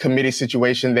muddled committee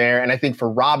situation there. And I think for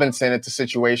Robinson, it's a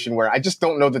situation where I just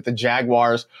don't know that the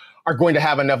Jaguars are going to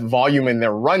have enough volume in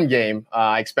their run game.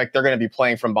 I expect they're going to be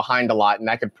playing from behind a lot, and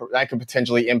that could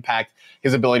potentially impact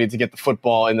his ability to get the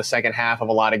football in the second half of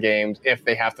a lot of games if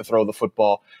they have to throw the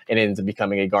football and it ends up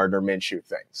becoming a Gardner Minshew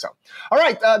thing. So, all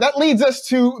right, that leads us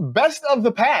to Best of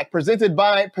the Pack, presented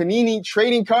by Panini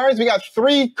Trading Cards. We got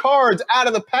 3 cards out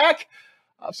of the pack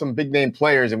of some big-name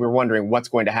players, and we're wondering what's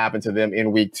going to happen to them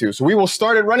in week 2. So we will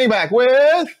start at running back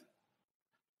with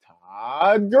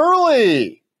Todd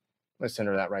Gurley. Let's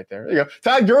center that right there. There you go.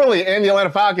 Todd Gurley and the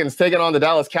Atlanta Falcons taking on the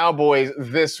Dallas Cowboys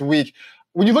this week.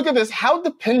 When you look at this, how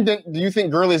dependent do you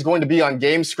think Gurley is going to be on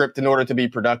game script in order to be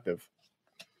productive?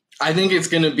 I think it's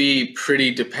going to be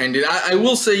pretty dependent. I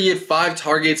will say he had 5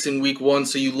 targets in week 1,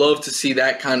 so you love to see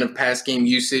that kind of pass game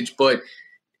usage. But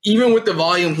even with the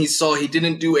volume he saw, he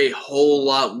didn't do a whole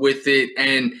lot with it.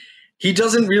 And he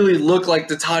doesn't really look like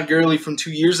the Todd Gurley from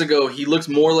 2 years ago. He looks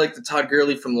more like the Todd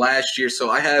Gurley from last year.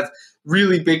 So I have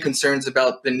really big concerns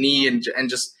about the knee and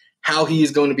just how he is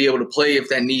going to be able to play if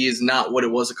that knee is not what it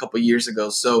was a couple of years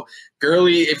ago. So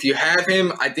Gurley, if you have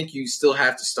him, I think you still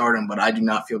have to start him, but I do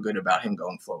not feel good about him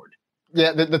going forward.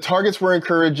 Yeah, the targets were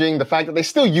encouraging. The fact that they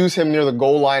still use him near the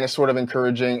goal line is sort of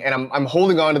encouraging. And I'm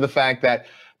holding on to the fact that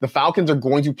the Falcons are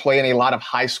going to play in a lot of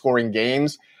high-scoring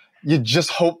games. You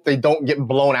just hope they don't get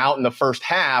blown out in the first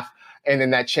half, and then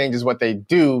that changes what they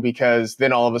do, because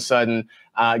then all of a sudden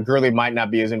Gurley might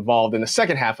not be as involved in the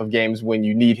second half of games when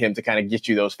you need him to kind of get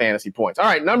you those fantasy points. All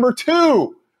right, number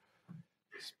 2,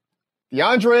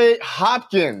 DeAndre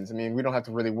Hopkins. I mean, we don't have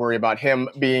to really worry about him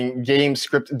being game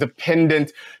script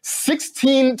dependent.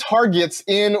 16 targets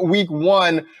in week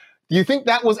 1. Do you think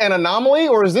that was an anomaly,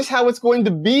 or is this how it's going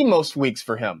to be most weeks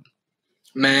for him?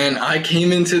 Man, I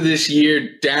came into this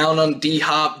year down on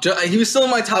D-Hop. He was still in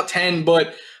my top 10,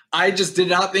 but I just did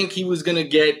not think he was going to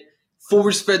get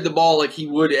force-fed the ball like he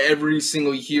would every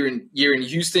single year in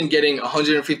Houston, getting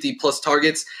 150-plus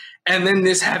targets. And then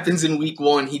this happens in week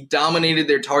 1. He dominated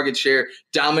their target share,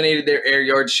 dominated their air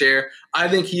yard share. I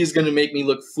think he is going to make me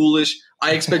look foolish.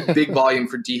 I expect big volume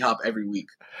for D-Hop every week.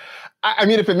 I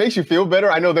mean, if it makes you feel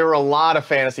better, I know there were a lot of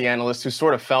fantasy analysts who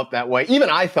sort of felt that way.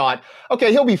 Even I thought,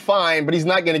 okay, he'll be fine, but he's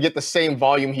not going to get the same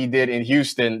volume he did in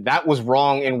Houston. That was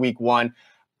wrong in week 1.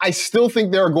 I still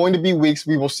think there are going to be weeks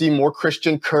we will see more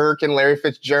Christian Kirk and Larry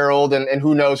Fitzgerald and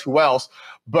who knows who else.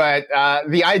 But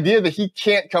the idea that he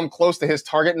can't come close to his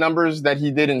target numbers that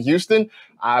he did in Houston,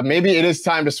 maybe it is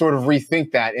time to sort of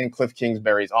rethink that in Cliff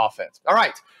Kingsbury's offense. All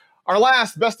right, our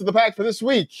last best of the pack for this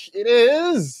week, it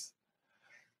is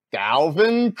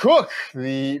Dalvin Cook,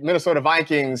 the Minnesota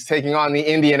Vikings taking on the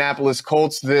Indianapolis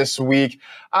Colts this week.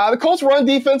 The Colts' run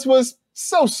defense was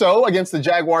so-so against the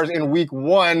Jaguars in week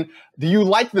 1. Do you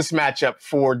like this matchup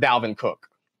for Dalvin Cook?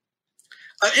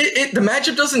 The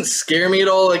matchup doesn't scare me at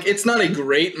all. Like, it's not a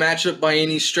great matchup by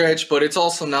any stretch, but it's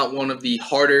also not one of the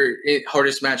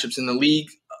hardest matchups in the league.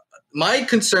 My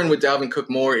concern with Dalvin Cook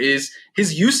more is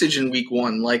his usage in week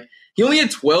 1. Like, he only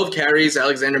had 12 carries.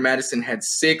 Alexander Mattison had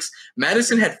 6.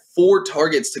 Madison had 4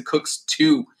 targets to Cook's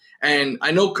 2. And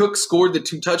I know Cook scored the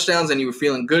 2 touchdowns and you were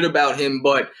feeling good about him.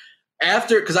 But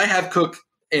because I have Cook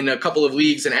in a couple of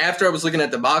leagues, and after I was looking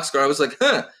at the box score, I was like,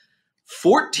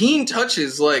 14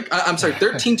 touches. Like, I'm sorry,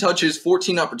 13 touches,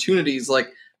 14 opportunities. Like,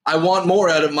 I want more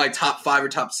out of my top 5 or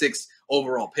top 6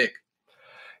 overall pick.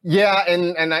 Yeah,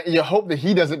 and you hope that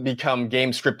he doesn't become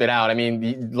game scripted out. I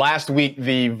mean, last week,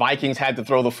 the Vikings had to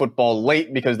throw the football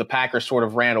late because the Packers sort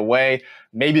of ran away.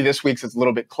 Maybe this week's it's a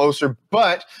little bit closer,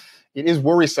 but it is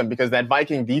worrisome because that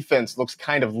Viking defense looks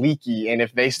kind of leaky. And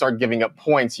if they start giving up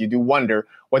points, you do wonder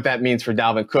what that means for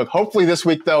Dalvin Cook. Hopefully this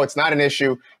week, though, it's not an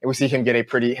issue, and we see him get a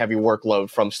pretty heavy workload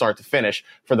from start to finish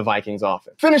for the Vikings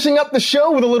offense. Finishing up the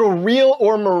show with a little real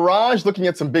or mirage, looking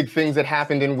at some big things that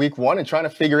happened in week 1 and trying to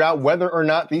figure out whether or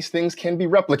not these things can be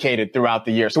replicated throughout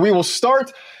the year. So we will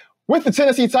start with the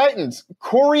Tennessee Titans.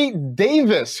 Corey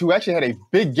Davis, who actually had a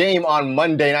big game on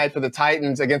Monday night for the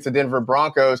Titans against the Denver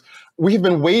Broncos. We have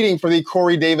been waiting for the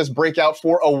Corey Davis breakout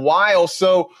for a while.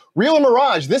 So, real or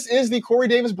mirage, this is the Corey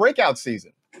Davis breakout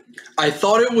season. I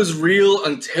thought it was real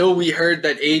until we heard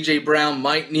that A.J. Brown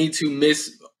might need to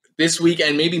miss this week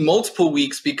and maybe multiple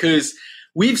weeks, because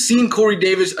we've seen Corey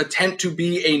Davis attempt to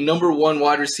be a number 1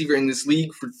 wide receiver in this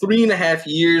league for 3.5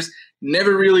 years,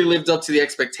 never really lived up to the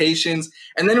expectations.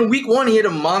 And then in week 1, he had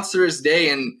a monstrous day,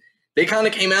 and they kind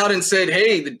of came out and said,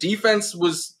 hey, the defense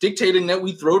was dictating that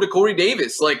we throw to Corey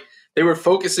Davis. Like, they were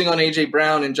focusing on A.J.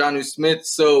 Brown and Jonnu Smith.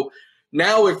 So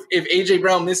now if A.J.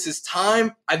 Brown misses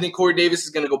time, I think Corey Davis is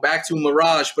going to go back to a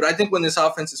mirage. But I think when this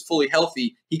offense is fully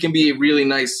healthy, he can be a really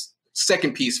nice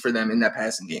second piece for them in that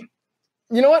passing game.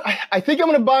 You know what? I think I'm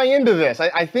going to buy into this.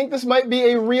 I think this might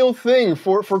be a real thing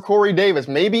for Corey Davis.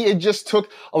 Maybe it just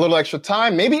took a little extra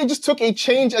time. Maybe it just took a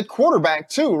change at quarterback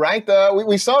too, right?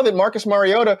 We saw that Marcus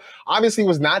Mariota obviously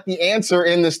was not the answer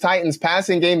in this Titans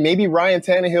passing game. Maybe Ryan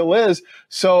Tannehill is.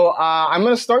 So I'm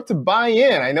going to start to buy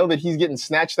in. I know that he's getting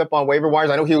snatched up on waiver wires.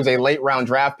 I know he was a late round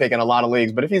draft pick in a lot of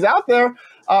leagues, but if he's out there,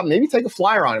 maybe take a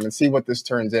flyer on him and see what this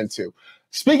turns into.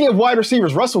 Speaking of wide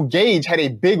receivers, Russell Gage had a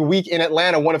big week in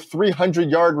Atlanta, one of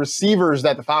 300-yard receivers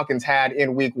that the Falcons had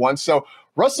in week 1. So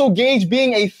Russell Gage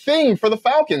being a thing for the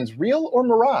Falcons, real or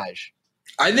mirage?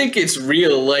 I think it's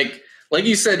real. Like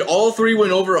you said, all 3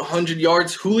 went over 100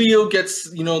 yards. Julio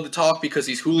gets, the talk because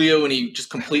he's Julio and he just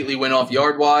completely went off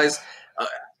yard-wise.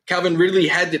 Calvin Ridley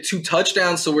had the 2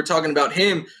 touchdowns, so we're talking about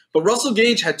him. But Russell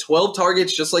Gage had 12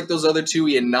 targets just like those other 2.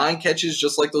 He had 9 catches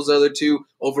just like those other 2,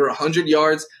 over 100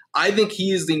 yards. I think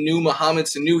he is the new Mohamed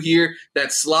Sanu here,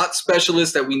 that slot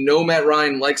specialist that we know Matt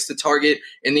Ryan likes to target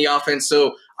in the offense.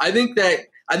 So I think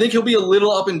he'll be a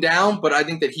little up and down, but I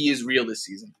think that he is real this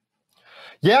season.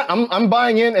 Yeah, I'm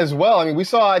buying in as well. I mean, we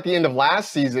saw at the end of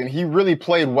last season, he really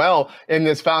played well in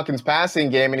this Falcons passing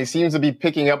game, and he seems to be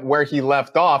picking up where he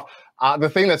left off. The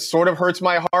thing that sort of hurts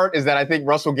my heart is that I think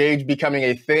Russell Gage becoming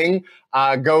a thing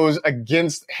goes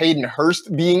against Hayden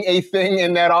Hurst being a thing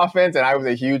in that offense. And I was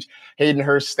a huge Hayden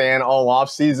Hurst stan all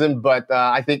offseason. But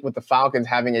I think with the Falcons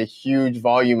having a huge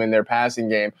volume in their passing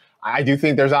game, I do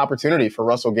think there's opportunity for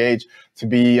Russell Gage to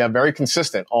be very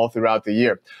consistent all throughout the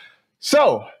year.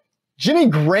 So Jimmy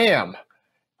Graham,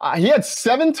 he had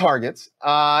 7 targets.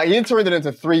 He turned it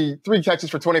into three catches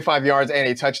for 25 yards and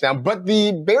a touchdown. But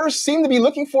the Bears seem to be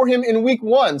looking for him in week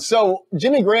 1. So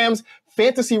Jimmy Graham's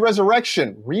fantasy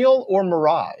resurrection, real or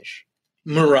mirage?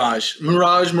 Mirage.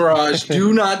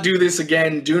 Do not do this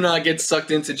again. Do not get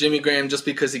sucked into Jimmy Graham just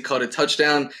because he caught a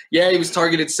touchdown. Yeah, he was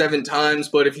targeted 7 times,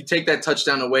 but if you take that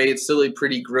touchdown away, it's still a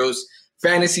pretty gross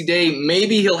fantasy day.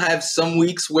 Maybe he'll have some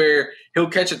weeks where he'll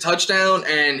catch a touchdown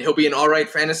and he'll be an all right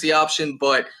fantasy option,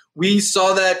 but we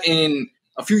saw that in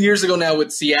a few years ago now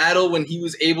with Seattle when he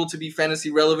was able to be fantasy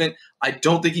relevant. I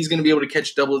don't think he's going to be able to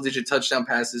catch double-digit touchdown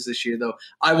passes this year, though.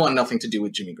 I want nothing to do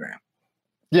with Jimmy Graham.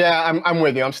 Yeah, I'm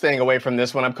with you. I'm staying away from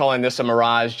this one. I'm calling this a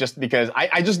mirage just because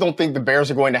I just don't think the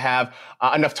Bears are going to have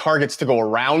enough targets to go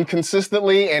around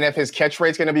consistently. And if his catch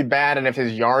rate's going to be bad and if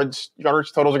his yardage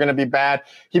totals are going to be bad,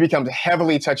 he becomes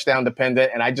heavily touchdown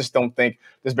dependent. And I just don't think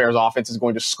this Bears offense is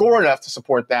going to score enough to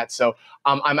support that. So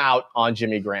I'm out on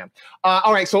Jimmy Graham.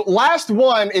 All right, so last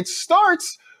one. It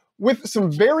starts with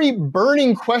some very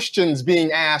burning questions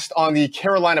being asked on the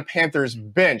Carolina Panthers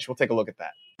bench. We'll take a look at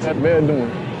that. How's the Bear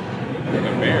doing? The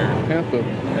Bear. Panther.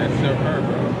 That's Sir Purr,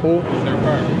 bro. Who? Sir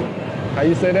Purr. How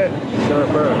you say that? Sir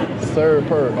Purr. Sir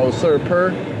Purr. Oh, Sir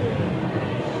Purr.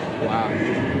 Wow.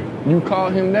 You call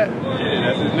him that? Yeah,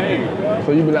 that's his name.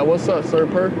 So you be like, what's up, Sir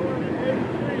Purr?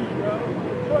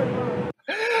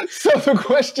 So the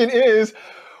question is,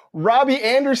 Robbie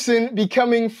Anderson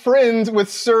becoming friends with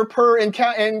Sir Purr in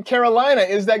Carolina,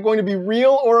 is that going to be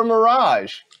real or a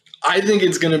mirage? I think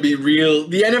it's going to be real.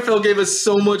 The NFL gave us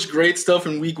so much great stuff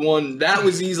in week 1. That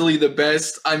was easily the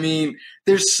best. I mean,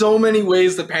 there's so many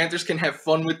ways the Panthers can have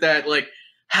fun with that. Like,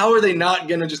 how are they not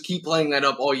going to just keep playing that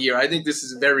up all year? I think this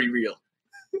is very real.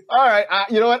 All right.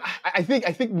 You know what? I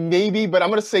think maybe, but I'm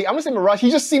going to say mirage.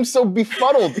 He just seems so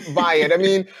befuddled by it. I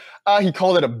mean, he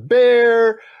called it a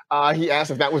bear. He asked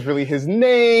if that was really his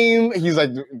name. He's like,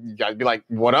 you gotta be like,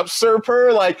 what up, Sir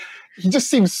Purr? Like, he just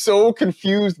seems so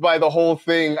confused by the whole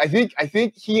thing. I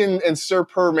think he and Sir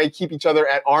Purr may keep each other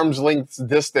at arm's length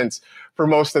distance for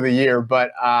most of the year.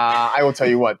 But I will tell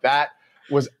you what, that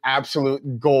was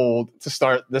absolute gold to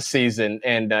start the season.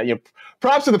 And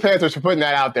props to the Panthers for putting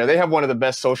that out there. They have one of the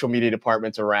best social media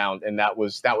departments around, and that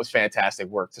was fantastic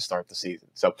work to start the season.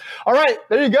 So, all right,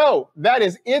 there you go. That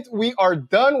is it. We are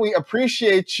done. We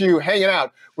appreciate you hanging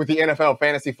out with the NFL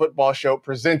Fantasy Football Show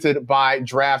presented by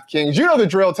DraftKings. You know the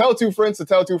drill. Tell 2 friends to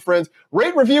tell 2 friends.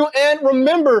 Rate, review, and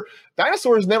remember,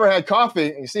 dinosaurs never had coffee.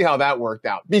 And you see how that worked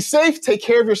out. Be safe. Take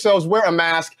care of yourselves. Wear a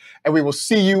mask. And we will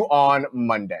see you on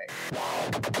Monday.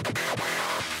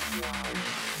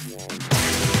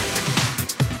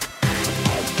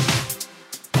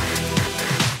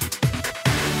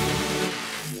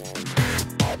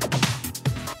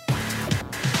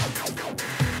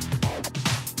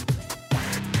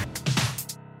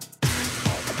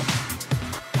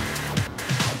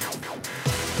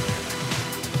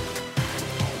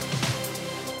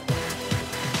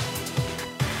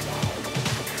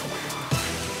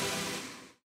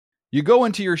 You go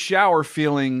into your shower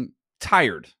feeling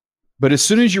tired, but as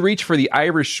soon as you reach for the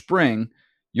Irish Spring,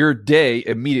 your day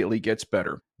immediately gets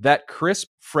better. That crisp,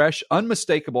 fresh,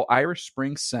 unmistakable Irish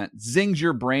Spring scent zings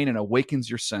your brain and awakens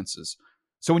your senses.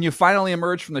 So when you finally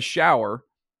emerge from the shower,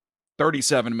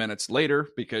 37 minutes later,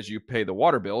 because you pay the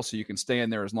water bill so you can stay in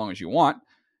there as long as you want,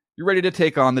 you're ready to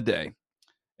take on the day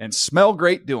and smell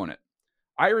great doing it.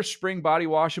 Irish Spring Body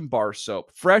Wash and Bar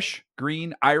Soap. Fresh,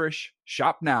 green, Irish.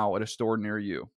 Shop now at a store near you.